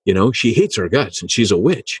 She hates her guts and she's a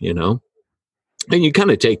witch, and you kind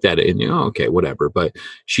of take that in, okay, whatever. But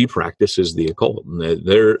she practices the occult,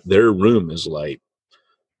 and their room is like,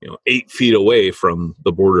 8 feet away from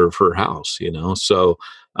the border of her house, So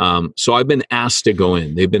I've been asked to go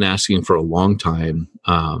in. They've been asking for a long time,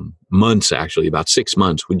 months, actually, about 6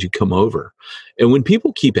 months. Would you come over? And when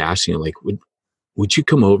people keep asking, like, would you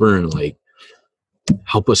come over and like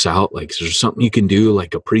help us out? Like, is there something you can do,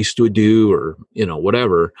 like a priest would do, or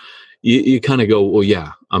whatever? You kind of go, well,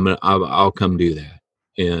 yeah, I'll come do that.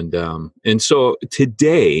 And so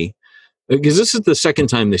today, because this is the second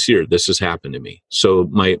time this year this has happened to me. So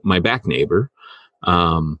my back neighbor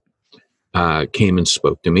came and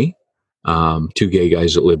spoke to me. 2 gay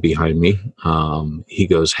guys that live behind me. He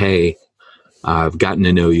goes, hey, I've gotten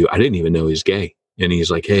to know you. I didn't even know he's gay. And he's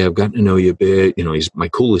like, hey, I've gotten to know you a bit. He's my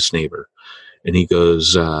coolest neighbor. And he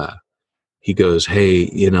goes, hey,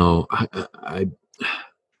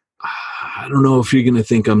 I don't know if you're going to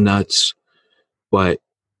think I'm nuts, but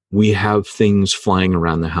we have things flying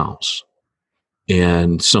around the house.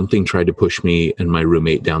 And something tried to push me and my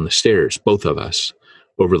roommate down the stairs, both of us,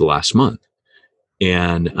 over the last month.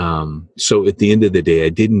 And so at the end of the day, I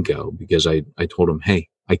didn't go because I told him, hey,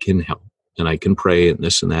 I can help and I can pray and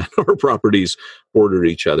this and that. Our properties border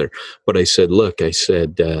each other. But I said, look, I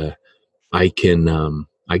can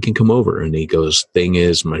come over. And he goes, thing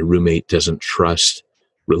is, my roommate doesn't trust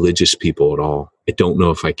religious people at all. I don't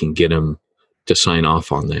know if I can get him to sign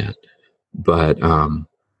off on that. But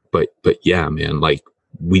yeah, man, like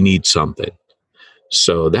we need something.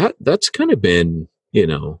 So that's kind of been,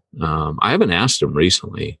 I haven't asked him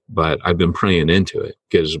recently, but I've been praying into it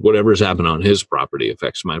because whatever's happened on his property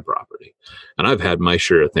affects my property. And I've had my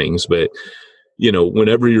share of things, but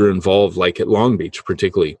whenever you're involved, like at Long Beach,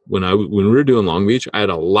 particularly when we were doing Long Beach, I had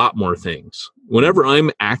a lot more things. Whenever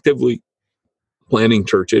I'm actively planning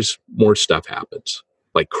churches, more stuff happens,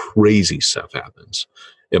 like crazy stuff happens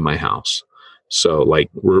in my house. So like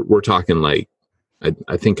we're talking like,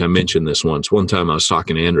 I think I mentioned this once. One time I was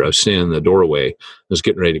talking to Andrew. I was standing in the doorway. I was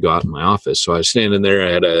getting ready to go out in my office. So I was standing there.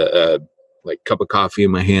 I had a cup of coffee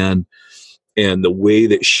in my hand. And the way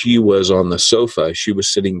that she was on the sofa, she was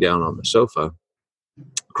sitting down on the sofa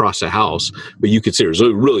across the house. But you could see it was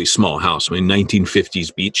a really small house.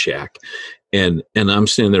 1950s beach shack. And I'm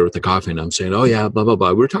standing there with the coffee and I'm saying, oh yeah, blah, blah, blah.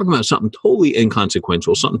 We were talking about something totally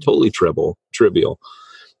inconsequential, something totally trivial.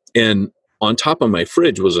 And on top of my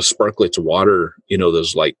fridge was a Sparkletts water,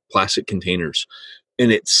 those like plastic containers,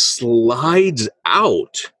 and it slides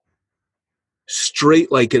out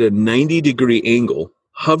straight, like at a 90-degree angle,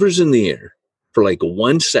 hovers in the air for like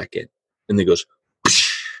 1 second, and then goes,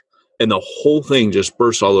 and the whole thing just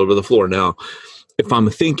bursts all over the floor. Now, if I'm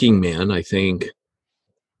a thinking man, I think,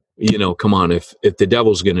 come on, if the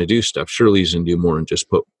devil's going to do stuff, surely he's going to do more than just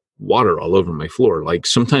put water all over my floor. Like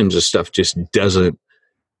sometimes this stuff just doesn't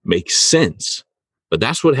make sense, but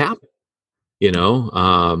that's what happened.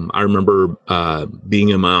 I remember being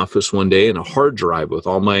in my office one day and a hard drive with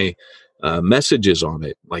all my messages on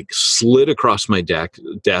it, like slid across my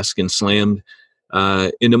desk and slammed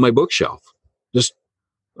into my bookshelf. Just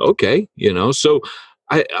okay, so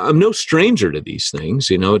I'm no stranger to these things.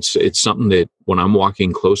 It's something that when I'm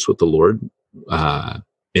walking close with the Lord,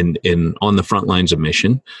 in on the front lines of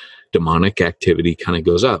mission, demonic activity kind of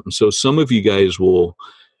goes up. And so some of you guys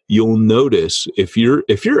you'll notice if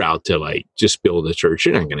you're out to like just build a church,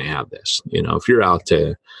 you're not going to have this. If you're out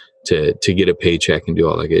to get a paycheck and do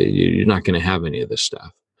all that, you're not going to have any of this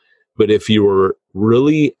stuff. But if you're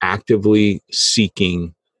really actively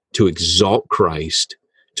seeking to exalt Christ,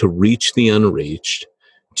 to reach the unreached,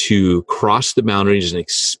 to cross the boundaries and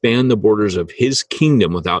expand the borders of his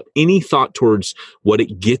kingdom without any thought towards what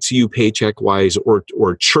it gets you paycheck wise or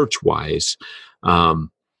church wise,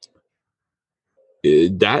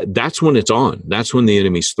 that's when it's on. That's when the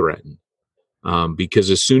enemy's threatened. Because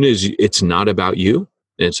as soon as it's not about you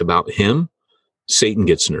and it's about him, Satan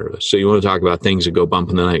gets nervous. So you want to talk about things that go bump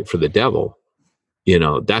in the night for the devil,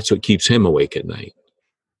 that's what keeps him awake at night.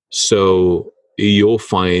 So you'll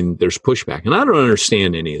find there's pushback. And I don't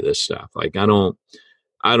understand any of this stuff. Like, I don't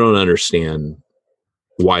understand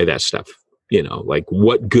why that stuff, like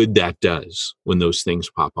what good that does when those things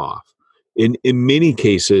pop off. In many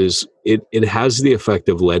cases, it has the effect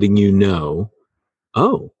of letting you know,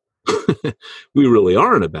 oh, we really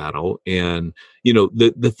are in a battle. And,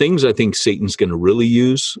 the things I think Satan's going to really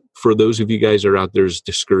use for those of you guys that are out there is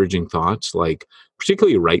discouraging thoughts, like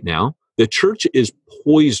particularly right now. The church is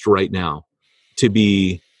poised right now to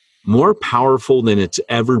be more powerful than it's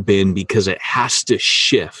ever been because it has to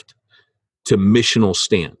shift to missional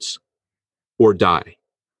stance or die.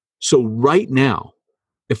 So right now,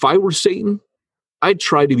 if I were Satan, I'd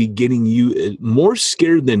try to be getting you more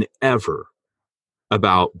scared than ever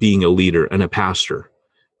about being a leader and a pastor.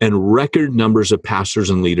 And record numbers of pastors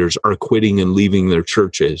and leaders are quitting and leaving their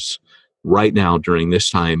churches right now during this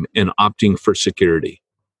time and opting for security.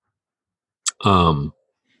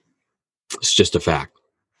 It's just a fact.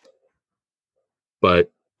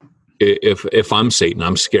 But if I'm Satan,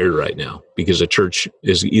 I'm scared right now because the church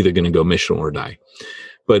is either going to go missional or die.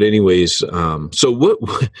 But anyways, so what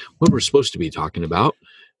we're supposed to be talking about?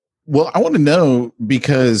 Well, I want to know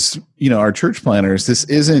because, our church planners, this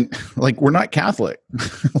isn't like, we're not Catholic,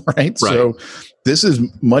 right? So this is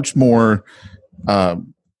much more,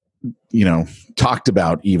 talked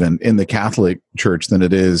about even in the Catholic church than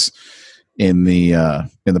it is in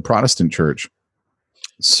the Protestant church.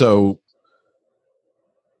 So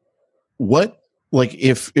what, like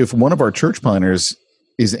if one of our church planners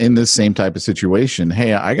is in this same type of situation,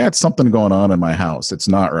 hey, I got something going on in my house. It's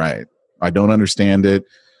not right. I don't understand it,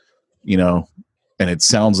 and it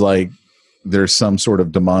sounds like there's some sort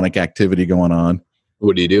of demonic activity going on.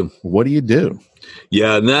 What do you do? What do you do?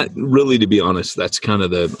 Yeah. And that really, to be honest, that's kind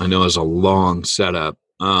of I know is a long setup.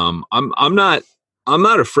 I'm not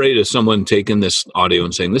afraid of someone taking this audio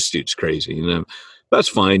and saying, this dude's crazy. That's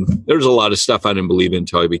fine. There's a lot of stuff I didn't believe in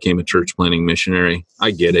until I became a church planning missionary. I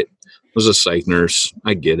get it. I was a psych nurse.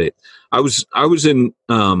 I get it. I was in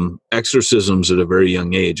exorcisms at a very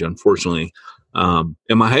young age, unfortunately.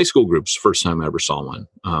 In my high school groups, first time I ever saw one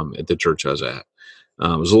at the church I was at.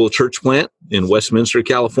 It was a little church plant in Westminster,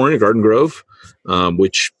 California, Garden Grove,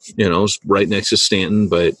 which, is right next to Stanton.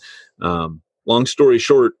 But long story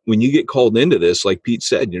short, when you get called into this, like Pete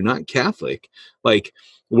said, you're not Catholic. Like,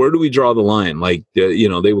 where do we draw the line? Like,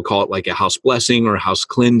 they would call it like a house blessing or a house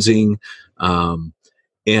cleansing.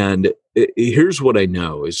 And here's what I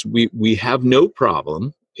know is we have no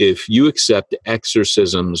problem if you accept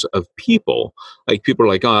exorcisms of people. Like, people are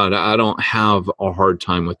like, oh, I don't have a hard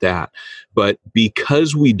time with that. But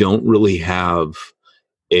because we don't really have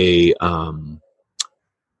a,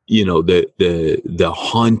 the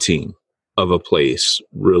haunting of a place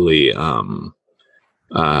really,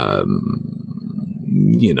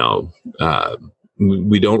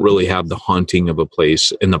 we don't really have the haunting of a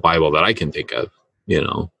place in the Bible that I can think of,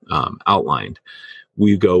 outlined.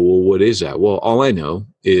 We go, well, what is that? Well, all I know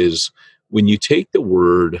is when you take the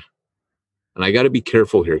word, and I got to be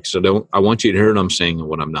careful here because I want you to hear what I'm saying and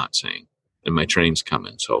what I'm not saying. And my train's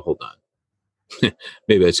coming, so hold on.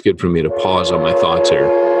 Maybe that's good for me to pause on my thoughts here.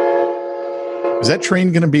 Is that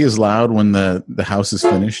train going to be as loud when the house is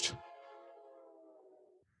finished?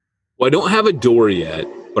 Well, I don't have a door yet,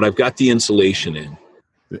 but I've got the insulation in.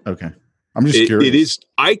 Okay. I'm just curious. It is.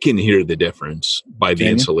 I can hear the difference by the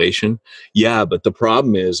insulation. Yeah, but the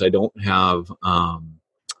problem is I don't have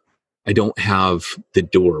the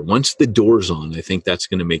door. Once the door's on, I think that's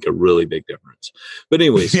going to make a really big difference. But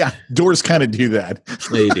anyways, yeah, doors kind of do that.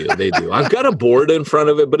 They do. I've got a board in front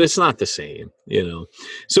of it, but it's not the same,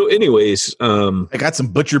 So anyways, I got some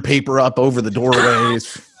butcher paper up over the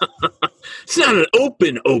doorways. It's not an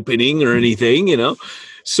opening or anything,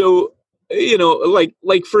 So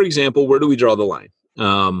like for example, where do we draw the line?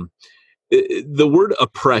 The word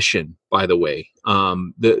oppression, by the way,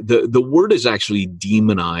 the word is actually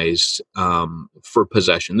demonized for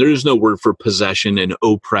possession. There is no word for possession and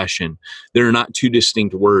oppression. They're not two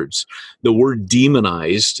distinct words. The word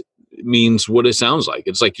demonized means what it sounds like.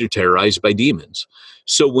 It's like you're terrorized by demons.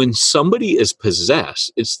 So when somebody is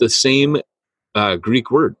possessed, it's the same Greek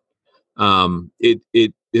word.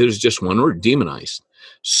 It is just one word, demonized.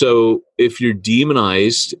 So if you're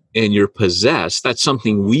demonized and you're possessed, that's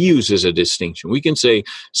something we use as a distinction. We can say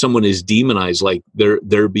someone is demonized, like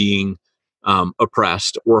they're being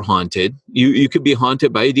oppressed or haunted. You could be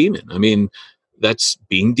haunted by a demon. I mean, that's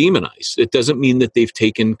being demonized. It doesn't mean that they've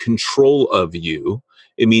taken control of you.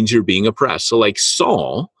 It means you're being oppressed. So like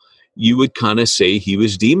Saul, you would kind of say he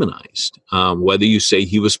was demonized. Whether you say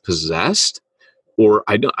he was possessed, or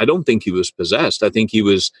I don't think he was possessed. I think he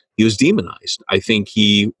was demonized. I think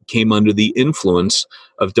he came under the influence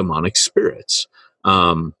of demonic spirits.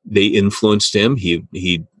 They influenced him.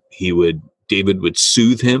 David would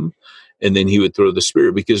soothe him, and then he would throw the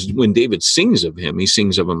spirit, because when David sings of him, he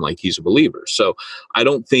sings of him like he's a believer. So I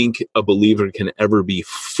don't think a believer can ever be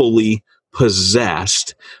fully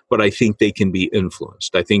possessed, but I think they can be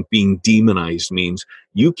influenced. I think being demonized means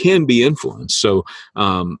you can be influenced. So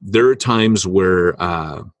there are times where,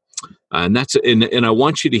 and I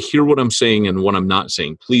want you to hear what I'm saying and what I'm not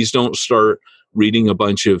saying. Please don't start reading a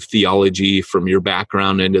bunch of theology from your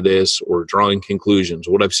background into this or drawing conclusions.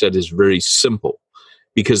 What I've said is very simple,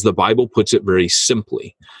 because the Bible puts it very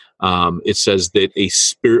simply. It says that a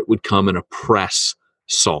spirit would come and oppress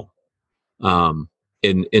Saul.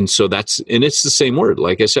 And so it's the same word.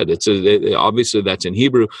 Like I said, obviously that's in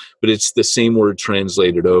Hebrew, but it's the same word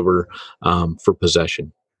translated over for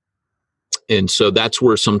possession. And so that's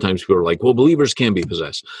where sometimes people are like, well, believers can be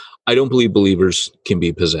possessed. I don't believe believers can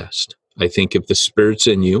be possessed. I think if the Spirit's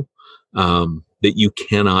in you, that you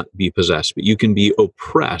cannot be possessed, but you can be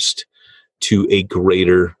oppressed to a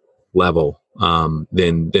greater level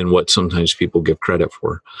than what sometimes people give credit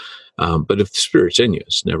for. But if the Spirit's in you,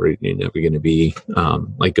 you're never going to be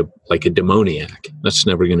like a demoniac. That's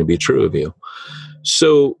never going to be true of you.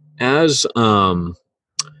 So as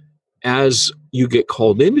you get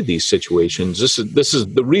called into these situations, this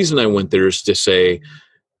is the reason I went there, is to say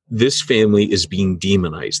this family is being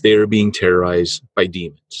demonized. They are being terrorized by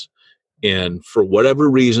demons. And for whatever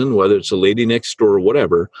reason, whether it's a lady next door or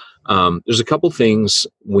whatever, there's a couple things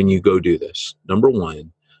when you go do this. Number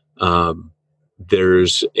one,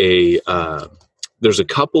 there's a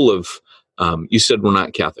couple of, you said we're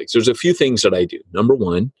not Catholics. There's a few things that I do. Number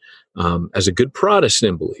one, as a good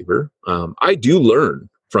Protestant believer, I do learn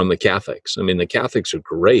from the Catholics. I mean, the Catholics are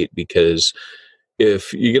great, because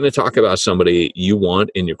if you're going to talk about somebody you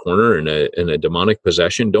want in your corner in a demonic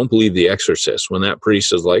possession, don't believe The Exorcist. When that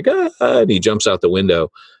priest is like, and he jumps out the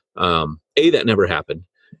window, A, that never happened.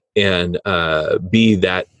 And B,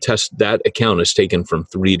 that account is taken from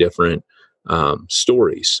 3 different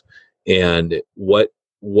stories. And what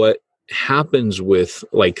happens with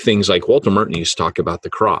like things like Walter Martin used to talk about the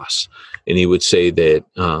cross, and he would say that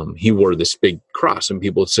he wore this big cross, and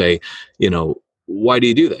people would say, why do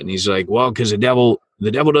you do that? And he's like, well, because the devil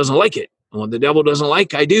doesn't like it. And what the devil doesn't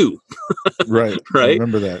like, I do. Right. Right. I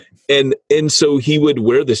remember that. And so he would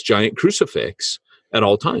wear this giant crucifix at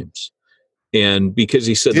all times. And because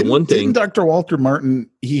he said didn't Dr. Walter Martin,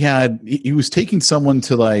 he was taking someone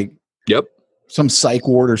to like, yep, some psych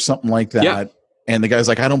ward or something like that. Yeah. And the guy's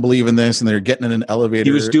like, I don't believe in this. And they're getting in an elevator.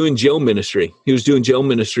 He was doing jail ministry.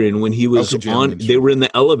 And when he was they were in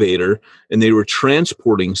the elevator and they were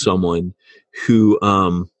transporting someone who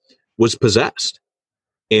was possessed.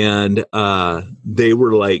 And they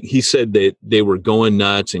were like, he said that they were going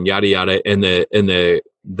nuts and yada, yada. And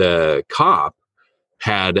the cop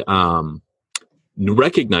had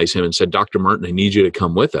recognized him and said, Dr. Martin, I need you to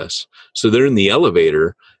come with us. So they're in the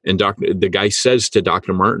elevator, and the guy says to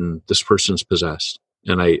Dr. Martin, this person's possessed,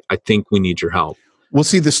 and I think we need your help. Well,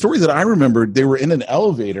 see, the story that I remembered, they were in an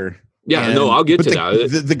elevator. Yeah, no, I'll get to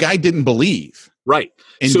that. The guy didn't believe. Right.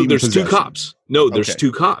 So there's possession. 2 cops. No, there's okay.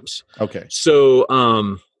 2 cops. Okay. So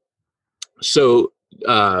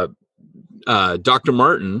Dr.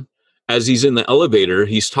 Martin, as he's in the elevator,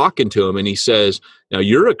 he's talking to him, and he says, now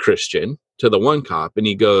you're a Christian, to the one cop. And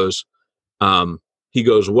he goes,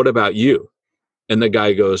 what about you? And the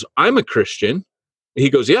guy goes, I'm a Christian. He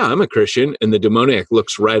goes, yeah, I'm a Christian. And the demoniac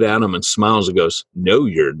looks right at him and smiles and goes, no,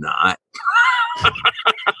 you're not.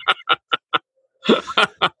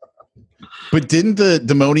 But didn't the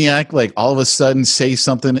demoniac like all of a sudden say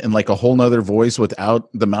something in like a whole nother voice without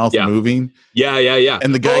the mouth moving? Yeah.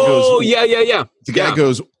 And the guy goes, yeah. The guy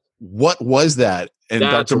goes, what was that? And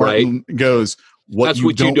That's Dr. Martin goes, that's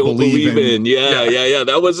what you don't believe in. Yeah.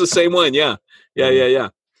 That was the same one. Yeah.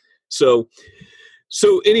 So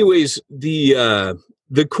anyways, the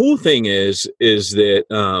cool thing is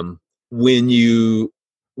that when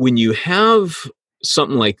you have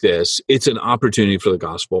something like this, it's an opportunity for the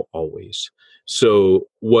gospel always. So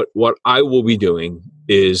what I will be doing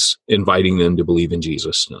is inviting them to believe in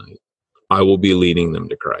Jesus tonight. I will be leading them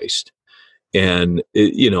to Christ. And,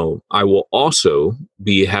 I will also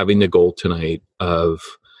be having the goal tonight of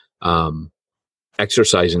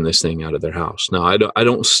exercising this thing out of their house. Now, I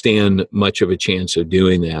don't stand much of a chance of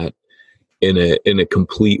doing that in a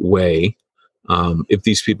complete way if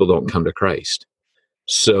these people don't come to Christ.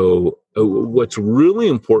 So what's really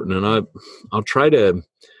important, and I'll try to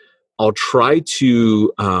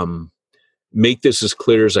make this as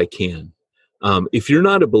clear as I can. If you're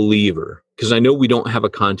not a believer, because I know we don't have a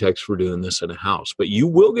context for doing this in a house, but you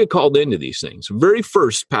will get called into these things. The very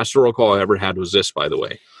first pastoral call I ever had was this, by the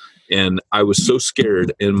way. And I was so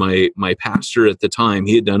scared. And my pastor at the time,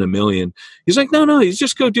 he had done 1 million. He's like, no, he's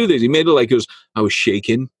just go do this. He made it like I was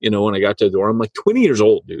shaking, when I got to the door. I'm like 20 years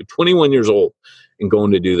old, dude, 21 years old, and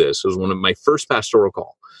going to do this. It was one of my first pastoral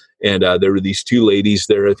call. And there were these 2 ladies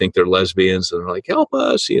there. I think they're lesbians. And they're like, help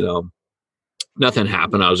us, Nothing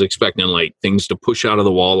happened. I was expecting like things to push out of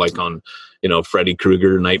the wall, like on, Freddy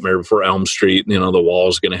Krueger, Nightmare Before Elm Street. The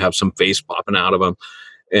wall's going to have some face popping out of them,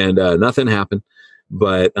 and nothing happened.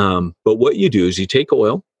 But what you do is you take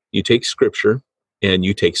oil, you take scripture, and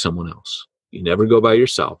you take someone else. You never go by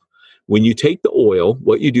yourself. When you take the oil,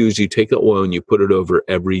 what you do is you take the oil and you put it over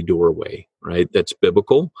every doorway. Right? That's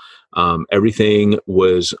biblical. Everything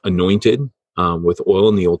was anointed with oil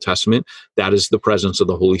in the Old Testament. That is the presence of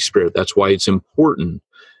the Holy Spirit. That's why it's important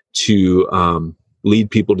to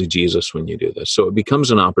lead people to Jesus when you do this. So it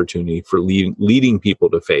becomes an opportunity for leading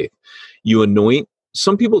people to faith. You anoint.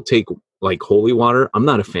 Some people take like holy water. I'm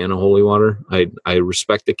not a fan of holy water. I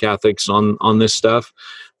respect the Catholics on this stuff,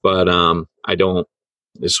 but I don't.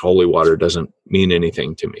 This holy water doesn't mean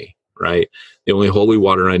anything to me. Right? The only holy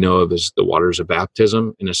water I know of is the waters of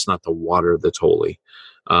baptism, and it's not the water that's holy.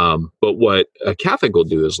 But what a Catholic will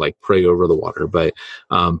do is like pray over the water. But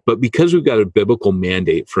because we've got a biblical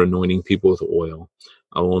mandate for anointing people with oil,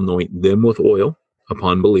 I will anoint them with oil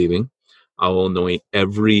upon believing. I will anoint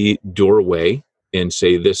every doorway and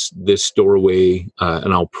say this doorway,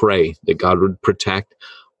 and I'll pray that God would protect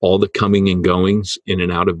all the coming and goings in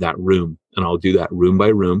and out of that room. And I'll do that room by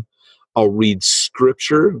room. I'll read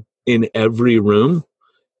scripture in every room.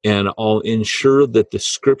 And I'll ensure that the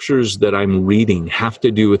scriptures that I'm reading have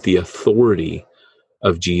to do with the authority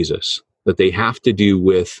of Jesus, that they have to do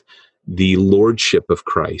with the lordship of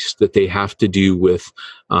Christ, that they have to do with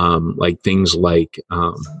like things like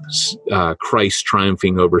Christ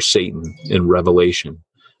triumphing over Satan in Revelation.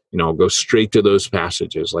 I'll go straight to those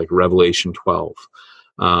passages like Revelation 12.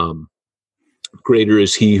 Greater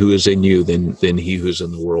is he who is in you than he who's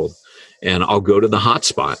in the world. And I'll go to the hot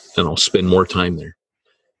spot and I'll spend more time there.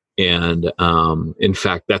 And in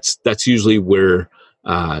fact, that's usually where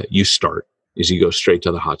you start, is you go straight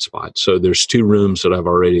to the hot spot. So there's 2 rooms that I've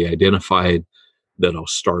already identified that I'll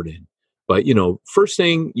start in. But, first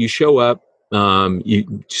thing, you show up,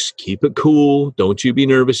 you just keep it cool. Don't you be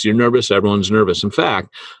nervous. You're nervous. Everyone's nervous. In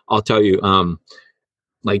fact, I'll tell you,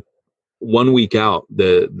 like 1 week out,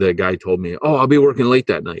 the guy told me, oh, I'll be working late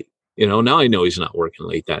that night. Now I know he's not working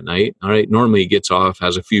late that night. All right. Normally he gets off,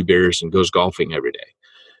 has a few beers, and goes golfing every day.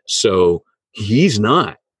 So he's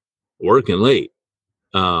not working late.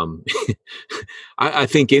 I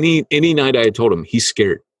think any night I had told him, he's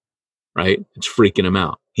scared, right? It's freaking him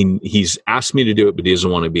out. He's asked me to do it, but he doesn't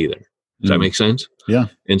want to be there. Does that make sense? Yeah.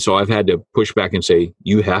 And so I've had to push back and say,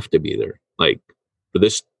 you have to be there. Like, for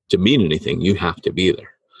this to mean anything, you have to be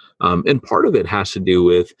there. And part of it has to do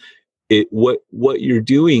with what you're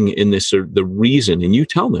doing in this, or the reason, and you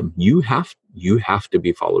tell them you have to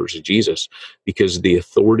be followers of Jesus, because the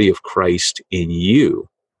authority of Christ in you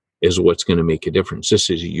is what's going to make a difference. This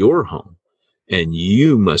is your home, and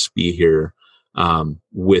you must be here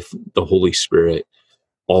with the Holy Spirit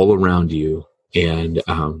all around you and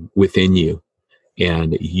within you,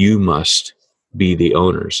 and you must be the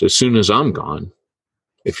owners. As soon as I'm gone,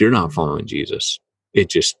 if you're not following Jesus, it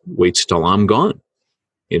just waits till I'm gone.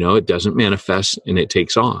 It doesn't manifest and it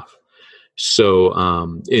takes off. So,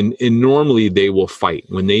 and normally they will fight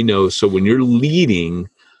when they know. So when you're leading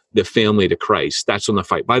the family to Christ, that's when the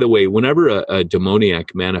fight. By the way, whenever a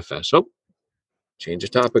demoniac manifests, change the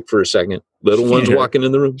topic for a second. Little one's walking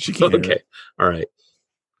in the room. She can't. Okay. All right.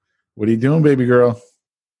 What are you doing, baby girl?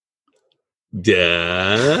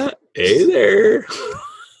 Duh. Hey there.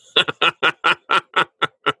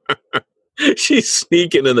 She's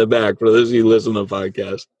sneaking in the back for those of you listening to the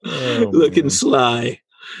podcast. Looking sly.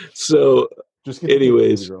 So, Just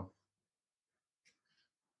anyways. What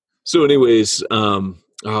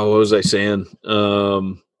was I saying?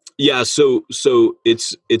 Yeah, so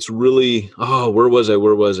it's really, where was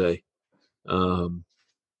I?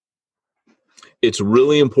 It's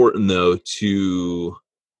really important though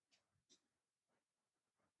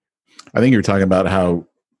I think you're talking about how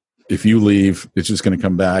if you leave, it's just going to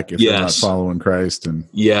come back if they're not following Christ. And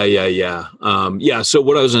yeah. So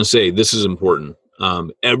what I was going to say, this is important.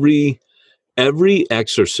 Every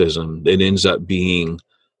exorcism that ends up being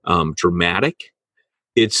dramatic,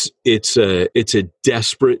 it's a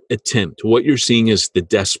desperate attempt. What you're seeing is the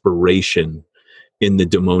desperation in the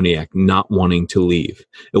demoniac not wanting to leave.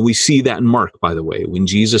 And we see that in Mark, by the way, when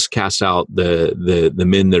Jesus casts out the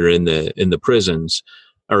men that are in the prisons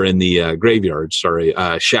or in the graveyards,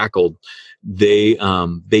 shackled, they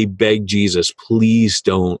beg Jesus, please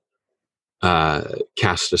don't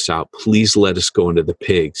cast us out. Please let us go into the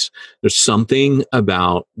pigs. There's something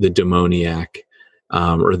about the demoniac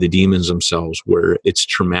or the demons themselves where it's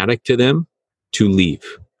traumatic to them to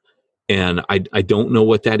leave. And I don't know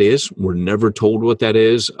what that is. We're never told what that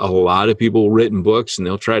is. A lot of people have written books and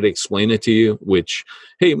they'll try to explain it to you, which,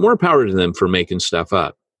 hey, more power to them for making stuff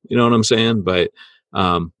up. You know what I'm saying? But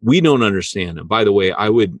we don't understand. And by the way, I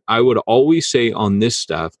would always say on this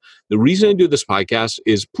stuff, the reason I do this podcast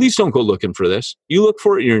is please don't go looking for this. You look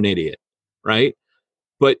for it, you're an idiot, right?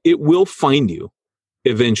 But it will find you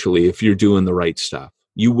eventually if you're doing the right stuff.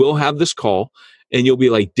 You will have this call. And you'll be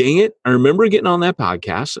like, dang it, I remember getting on that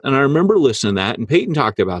podcast and I remember listening to that. And Peyton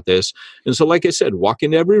talked about this. And so, like I said, walk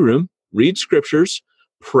into every room, read scriptures,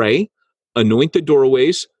 pray, anoint the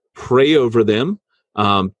doorways, pray over them,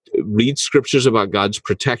 read scriptures about God's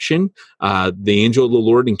protection. The angel of the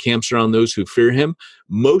Lord encamps around those who fear him.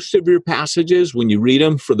 Most of your passages, when you read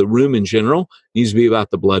them for the room in general, needs to be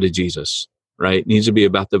about the blood of Jesus, right? It needs to be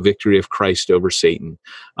about the victory of Christ over Satan.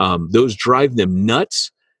 Those drive them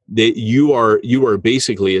nuts. That you are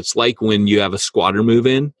basically, it's like when you have a squatter move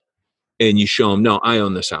in and you show them, no, I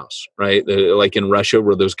own this house, right? Like in Russia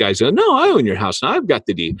where those guys go, no, I own your house. Now I've got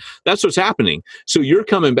the deed. That's what's happening. So you're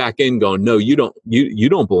coming back in going, no, you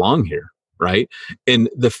don't belong here, right? And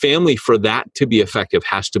the family for that to be effective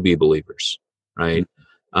has to be believers, right?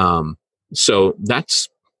 So that's,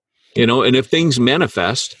 and if things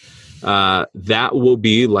manifest, that will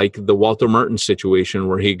be like the Walter Martin situation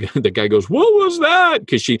where the guy goes, what was that?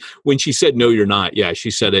 Because when she said, no, you're not. Yeah. She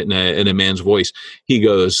said it in a man's voice. He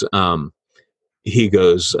says,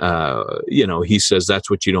 that's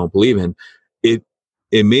what you don't believe in. It,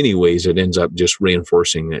 in many ways, it ends up just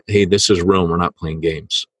reinforcing that, hey, this is Rome. We're not playing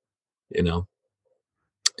games, In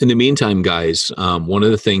the meantime, guys, one of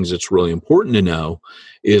the things that's really important to know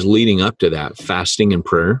is leading up to that, fasting and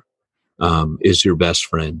prayer is your best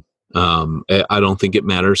friend. I don't think it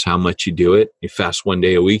matters how much you do it. You fast one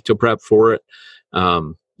day a week to prep for it.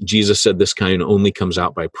 Jesus said this kind only comes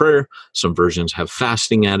out by prayer. Some versions have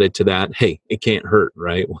fasting added to that. Hey, it can't hurt,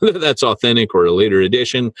 right? Whether that's authentic or a later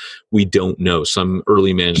edition, we don't know. Some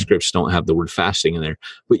early manuscripts don't have the word fasting in there,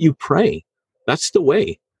 but you pray. That's the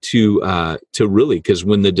way to really, because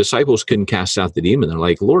when the disciples couldn't cast out the demon, they're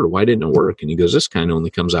like, Lord, why didn't it work? And he goes, this kind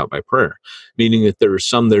only comes out by prayer, meaning that there are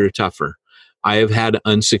some that are tougher. I have had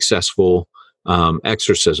unsuccessful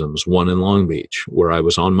exorcisms, one in Long Beach, where I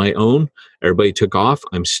was on my own. Everybody took off.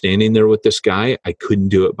 I'm standing there with this guy. I couldn't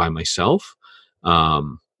do it by myself.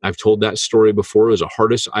 I've told that story before. It was the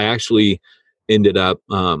hardest. I actually ended up,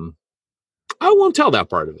 I won't tell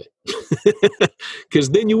that part of it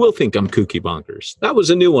because then you will think I'm kooky bonkers. That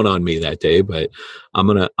was a new one on me that day, but I'm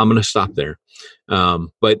gonna stop there.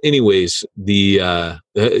 But anyways,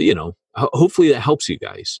 hopefully that helps you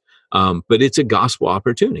guys. But it's a gospel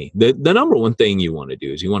opportunity. The number one thing you want to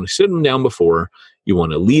do is you want to sit them down before, you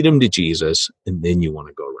want to lead them to Jesus, and then you want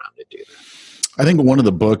to go around and do that. I think one of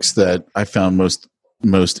the books that I found most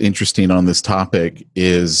interesting on this topic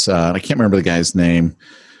is, I can't remember the guy's name,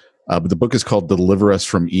 but the book is called Deliver Us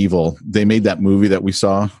from Evil. They made that movie that we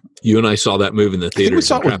saw. You and I saw that movie in the theater. We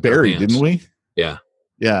saw it with Barry, didn't we? Yeah.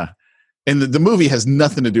 Yeah. And the movie has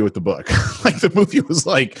nothing to do with the book. Like the movie was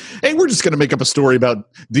like, hey, we're just going to make up a story about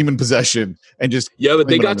demon possession and just. Yeah, but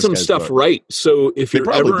they got some stuff right. So if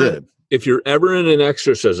you're ever in an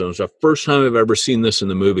exorcism, it's the first time I've ever seen this in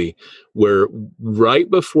the movie, where right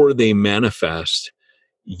before they manifest,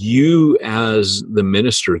 you as the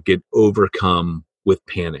minister get overcome with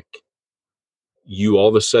panic. You all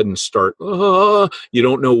of a sudden start, you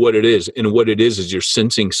don't know what it is. And what it is you're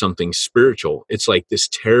sensing something spiritual. It's like this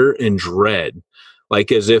terror and dread,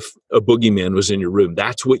 like as if a boogeyman was in your room.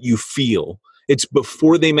 That's what you feel. It's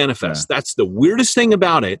before they manifest. Yeah. That's the weirdest thing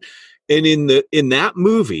about it. And in that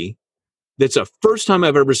movie, that's the first time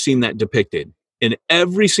I've ever seen that depicted. And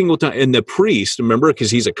every single time, and the priest, remember, because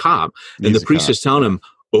he's a cop, and the priest is telling him,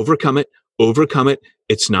 overcome it, overcome it.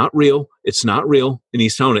 It's not real. It's not real. And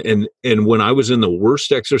he's telling it. And when I was in the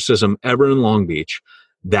worst exorcism ever in Long Beach,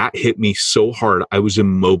 that hit me so hard, I was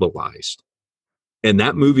immobilized. And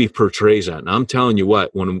that movie portrays that. And I'm telling you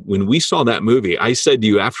what, when we saw that movie, I said to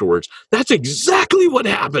you afterwards, that's exactly what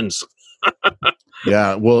happens.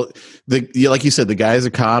 Yeah. Well, like you said, the guy's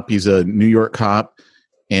a cop. He's a New York cop.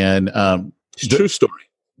 And it's a true story.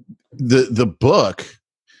 The book,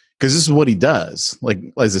 because this is what he does, like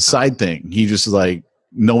as a side thing. He just is like,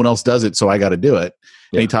 no one else does it, so I got to do it.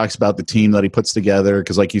 Yeah. And he talks about the team that he puts together,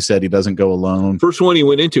 because like you said, he doesn't go alone. First one he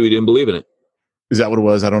went into, he didn't believe in it. Is that what it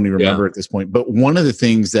was? I don't even remember at this point. But one of the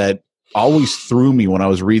things that always threw me when I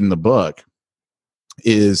was reading the book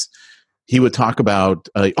is he would talk about,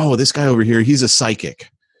 this guy over here, he's a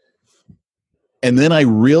psychic. And then I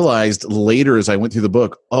realized later as I went through the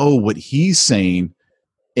book, what he's saying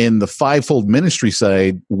in the fivefold ministry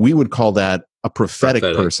side, we would call that a prophetic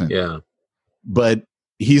person. Yeah. But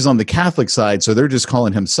he's on the Catholic side, so they're just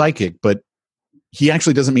calling him psychic. But he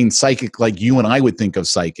actually doesn't mean psychic like you and I would think of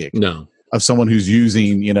psychic. No. Of someone who's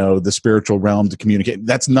using, the spiritual realm to communicate.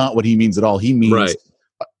 That's not what he means at all. He means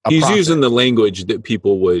he's prophet. Using the language that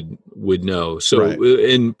people would know. So,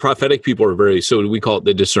 and prophetic people are so we call it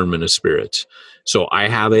the discernment of spirits. So I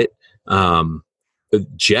have it.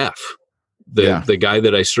 Jeff, the guy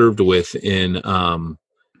that I served with in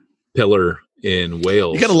Pillar in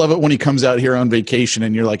Wales. You got to love it when he comes out here on vacation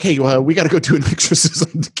and you're like, hey, we got to go do an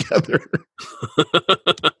exorcism together.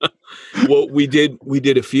 Well, we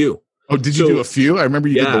did a few. Oh, did you do a few? I remember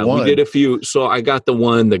you did the one. We did a few. So I got the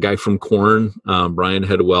one, the guy from Korn, Brian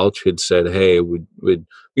Head Welch, had said, hey, we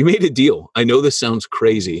made a deal. I know this sounds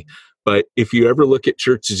crazy, but if you ever look at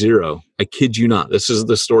Church Zero, I kid you not, this is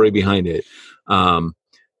the story behind it.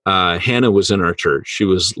 Hannah was in our church. She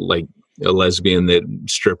was like a lesbian, that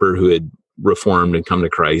stripper who had reformed and come to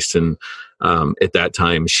Christ. And at that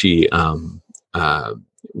time, she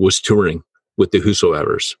was touring with the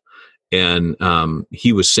Whosoevers. And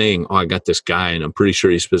he was saying, I got this guy, and I'm pretty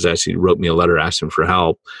sure he's possessed. He wrote me a letter asking for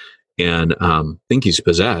help, and I think he's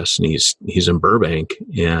possessed, and he's in Burbank,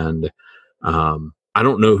 and I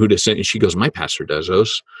don't know who to send. And she goes, my pastor does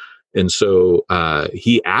those. And so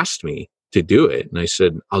he asked me to do it, and I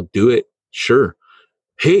said, I'll do it. Sure.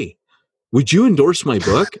 Hey, would you endorse my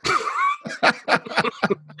book?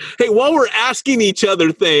 Hey, while we're asking each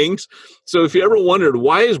other things, so if you ever wondered,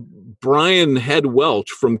 why is Brian Head Welch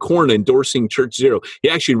from Korn endorsing Church Zero? He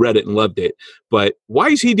actually read it and loved it, but why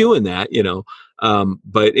is he doing that?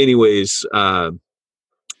 But anyways,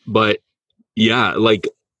 but yeah, like,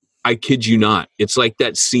 I kid you not, it's like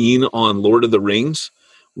that scene on Lord of the Rings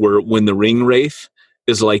where when the ring wraith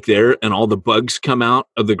is like there and all the bugs come out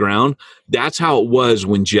of the ground. That's how it was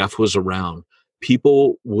when Jeff was around.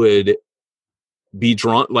 People would be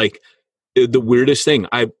drawn, like, the weirdest thing.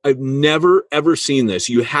 I've never ever seen this.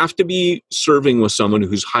 You have to be serving with someone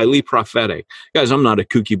who's highly prophetic. Guys, I'm not a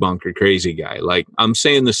kooky bonker crazy guy. Like, I'm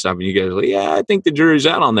saying this stuff and you guys are like, yeah, I think the jury's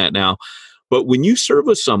out on that now. But when you serve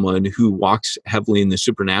with someone who walks heavily in the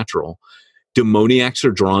supernatural, demoniacs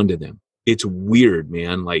are drawn to them. It's weird,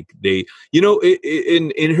 man. Like, they,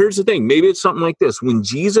 and here's the thing. Maybe it's something like this. When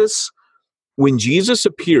Jesus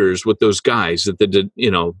appears with those guys, that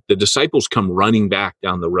the disciples come running back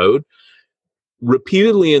down the road.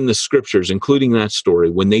 Repeatedly in the scriptures, including that story,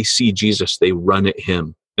 when they see Jesus, they run at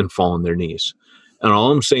him and fall on their knees. And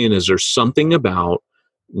all I'm saying is there's something about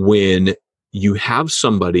when you have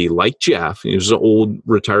somebody like Jeff, he was an old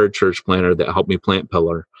retired church planter that helped me plant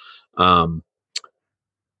Pillar.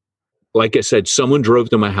 Like I said, someone drove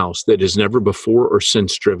to my house that has never before or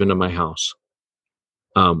since driven to my house.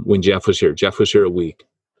 When Jeff was here a week,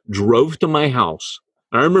 drove to my house.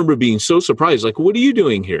 I remember being so surprised, like, what are you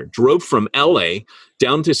doing here? Drove from LA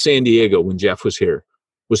down to San Diego when Jeff was here,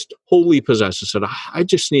 was totally possessed, and said, I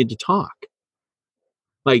just need to talk.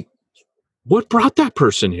 Like, what brought that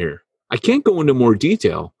person here? I can't go into more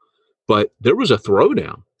detail, but there was a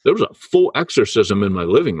throwdown. There was a full exorcism in my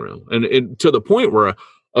living room. And to the point where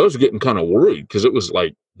I was getting kind of worried, because it was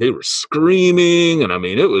like they were screaming. And I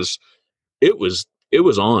mean, it was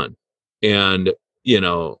on. And,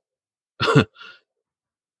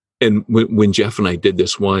 and when Jeff and I did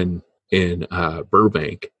this one in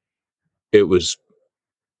Burbank, it was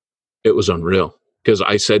unreal. because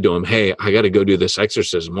I said to him, hey, I got to go do this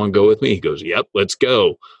exorcism. Want to go with me? He goes, yep, let's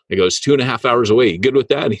go. I go, it's 2.5 hours away. You good with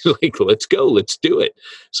that? And he's like, let's go. Let's do it.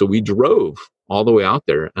 So we drove all the way out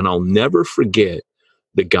there. And I'll never forget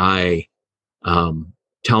the guy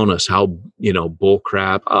telling us how, bull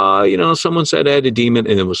crap, someone said I had a demon,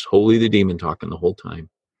 and it was totally the demon talking the whole time,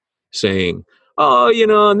 saying,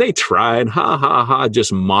 and they tried, ha, ha, ha,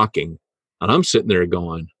 just mocking. And I'm sitting there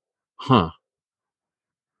going,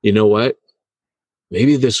 you know what?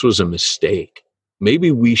 Maybe this was a mistake.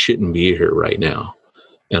 Maybe we shouldn't be here right now.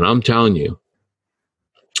 And I'm telling you,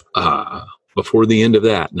 before the end of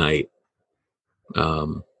that night,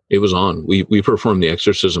 it was on. We performed the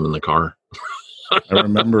exorcism in the car. I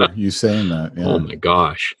remember you saying that. Yeah. Oh my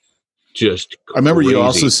gosh. Just I remember crazy. You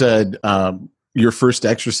also said your first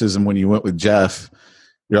exorcism when you went with Jeff,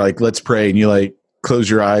 you're like, let's pray. And you like close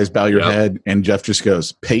your eyes, bow your head. And Jeff just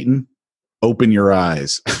goes, Peyton, open your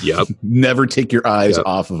eyes. Yep. Never take your eyes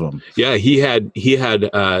off of them. Yeah. He had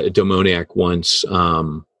a demoniac once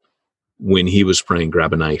when he was praying,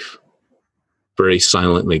 grab a knife, very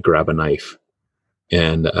silently grab a knife.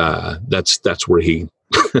 And that's where he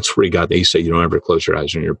got that. He said, you don't ever close your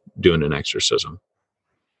eyes when you're doing an exorcism.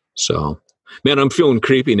 So, man, I'm feeling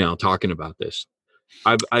creepy now talking about this.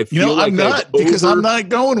 I feel like I'm not because I'm not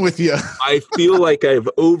going with you. I feel like I've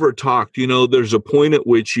over talked. There's a point at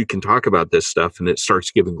which you can talk about this stuff and it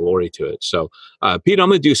starts giving glory to it. So, Pete, I'm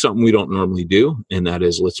going to do something we don't normally do, and that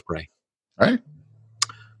is let's pray. All right.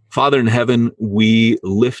 Father in heaven, we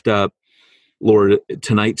lift up, Lord,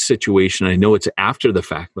 tonight's situation. I know it's after the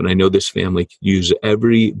fact, but I know this family could use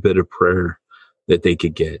every bit of prayer that they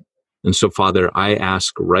could get. And so, Father, I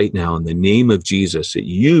ask right now in the name of Jesus that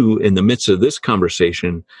you, in the midst of this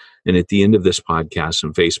conversation and at the end of this podcast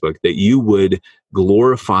and Facebook, that you would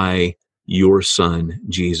glorify your Son,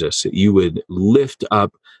 Jesus, that you would lift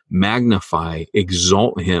up, magnify,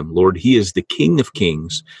 exalt him. Lord, he is the King of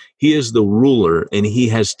Kings. He is the ruler, and he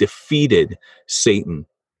has defeated Satan.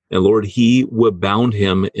 And Lord, he would bound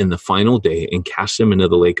him in the final day and cast him into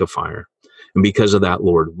the lake of fire. And because of that,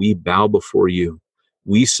 Lord, we bow before you.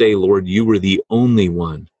 We say, Lord, you were the only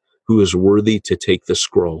one who is worthy to take the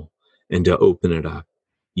scroll and to open it up.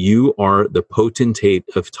 You are the potentate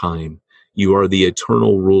of time. You are the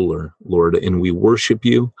eternal ruler, Lord, and we worship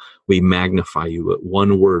you. We magnify you. At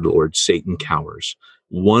one word, Lord, Satan cowers.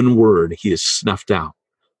 One word, he is snuffed out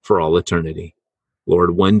for all eternity.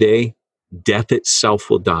 Lord, one day, death itself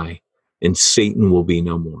will die and Satan will be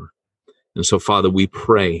no more. And so, Father, we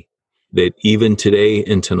pray that even today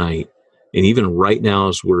and tonight, and even right now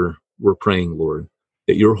as we're praying, Lord,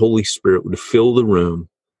 that your Holy Spirit would fill the room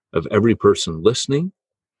of every person listening,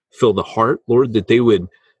 fill the heart, Lord, that they would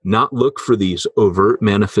not look for these overt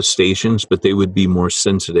manifestations, but they would be more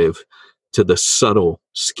sensitive to the subtle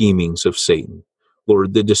schemings of Satan.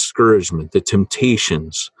 Lord, the discouragement, the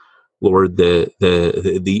temptations, Lord,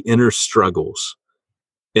 the inner struggles,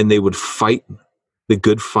 and they would fight the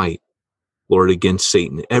good fight, Lord, against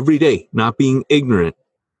Satan every day, not being ignorant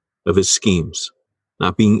of his schemes,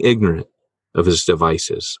 not being ignorant of his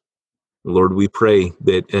devices. Lord, we pray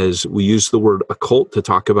that as we use the word occult to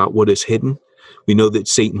talk about what is hidden, we know that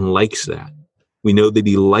Satan likes that. We know that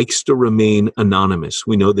he likes to remain anonymous.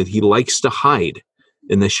 We know that he likes to hide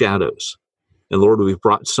in the shadows. And Lord, we've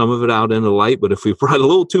brought some of it out into light, but if we've brought a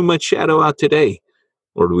little too much shadow out today,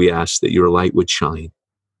 Lord, we ask that your light would shine.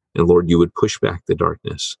 And Lord, you would push back the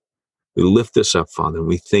darkness. We lift this up, Father, and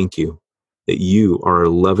we thank you that you are a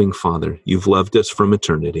loving Father. You've loved us from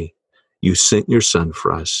eternity. You sent your Son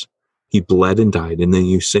for us. He bled and died, and then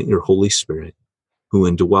you sent your Holy Spirit, who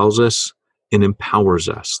indwells us and empowers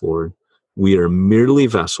us, Lord. We are merely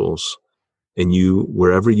vessels, and you,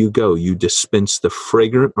 wherever you go, you dispense the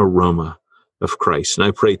fragrant aroma of Christ. And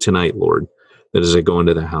I pray tonight, Lord, that as I go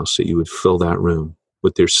into the house, that you would fill that room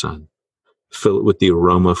with your Son, fill it with the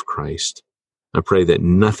aroma of Christ. I pray that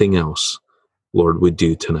nothing else, Lord, would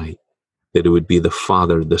do tonight, that it would be the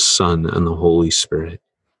Father, the Son, and the Holy Spirit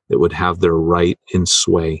that would have their right and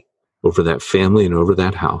sway over that family and over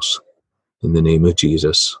that house. In the name of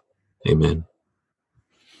Jesus, amen.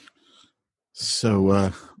 So,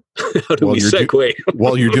 how do we segue?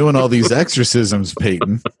 While you're doing all these exorcisms,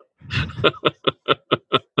 Peyton.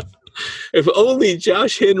 If only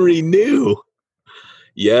Josh Henry knew.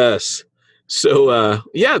 Yes. So,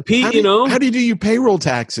 Pete, how do you do your payroll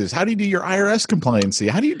taxes? How do you do your IRS compliancy?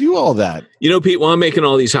 How do you do all that? Pete, while I'm making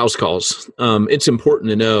all these house calls, it's important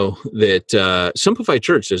to know that Simplified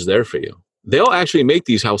Church is there for you. They'll actually make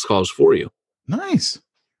these house calls for you. Nice.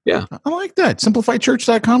 Yeah. I like that.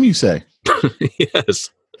 SimplifiedChurch.com, you say? Yes.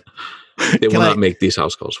 They will not make these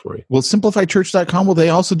house calls for you. Well, SimplifiedChurch.com, will they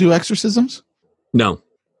also do exorcisms? No.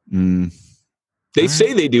 They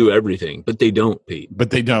say they do everything, but they don't, Pete. But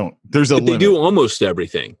they don't. There's a limit. They do almost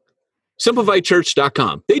everything.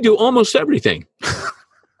 SimplifiedChurch.com. They do almost everything.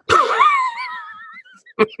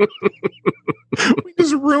 We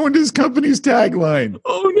just ruined his company's tagline.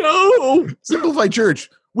 Oh, no. Simplified Church.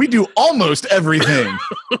 We do almost everything.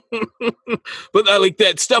 But like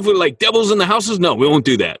that stuff with like devils in the houses, no, we won't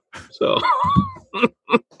do that. So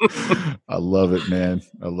I love it, man.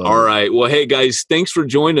 I love it. All right. Well, hey, guys, thanks for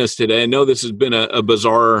joining us today. I know this has been a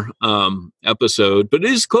bizarre episode, but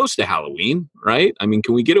it is close to Halloween, right? I mean,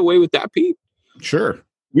 can we get away with that, Pete? Sure.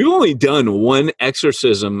 We've only done one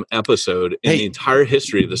exorcism episode in the entire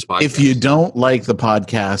history of this podcast. If you don't like the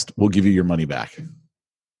podcast, we'll give you your money back.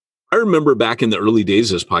 I remember back in the early days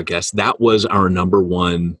of this podcast, that was our number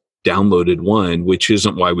one downloaded one, which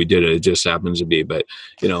isn't why we did it. It just happens to be. But,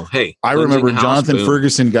 you know, hey. I remember Jonathan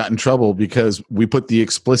Ferguson got in trouble because we put the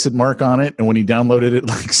explicit mark on it. And when he downloaded it,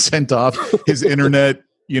 like sent off his internet,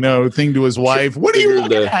 thing to his wife. What are you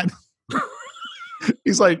looking at?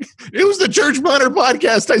 He's like, it was the Church Planner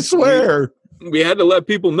podcast, I swear. We had to let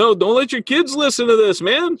people know, don't let your kids listen to this,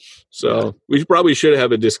 man. So we probably should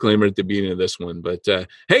have a disclaimer at the beginning of this one. But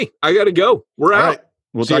hey, I got to go. We're out. Right.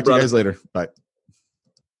 We'll talk to you guys later. Bye.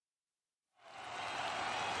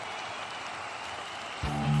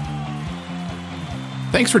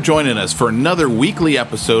 Thanks for joining us for another weekly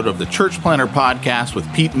episode of the Church Planner Podcast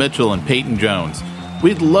with Pete Mitchell and Peyton Jones.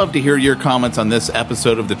 We'd love to hear your comments on this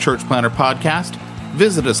episode of the Church Planner Podcast.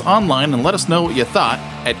 Visit us online and let us know what you thought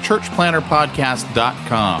at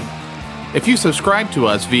churchplannerpodcast.com. If you subscribe to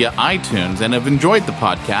us via iTunes and have enjoyed the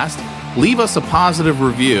podcast, leave us a positive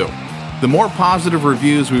review. The more positive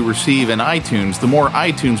reviews we receive in iTunes, the more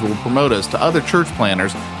iTunes will promote us to other church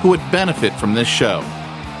planners who would benefit from this show.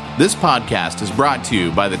 This podcast is brought to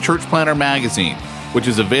you by the Church Planner Magazine, which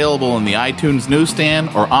is available in the iTunes newsstand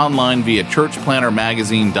or online via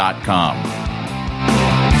churchplannermagazine.com.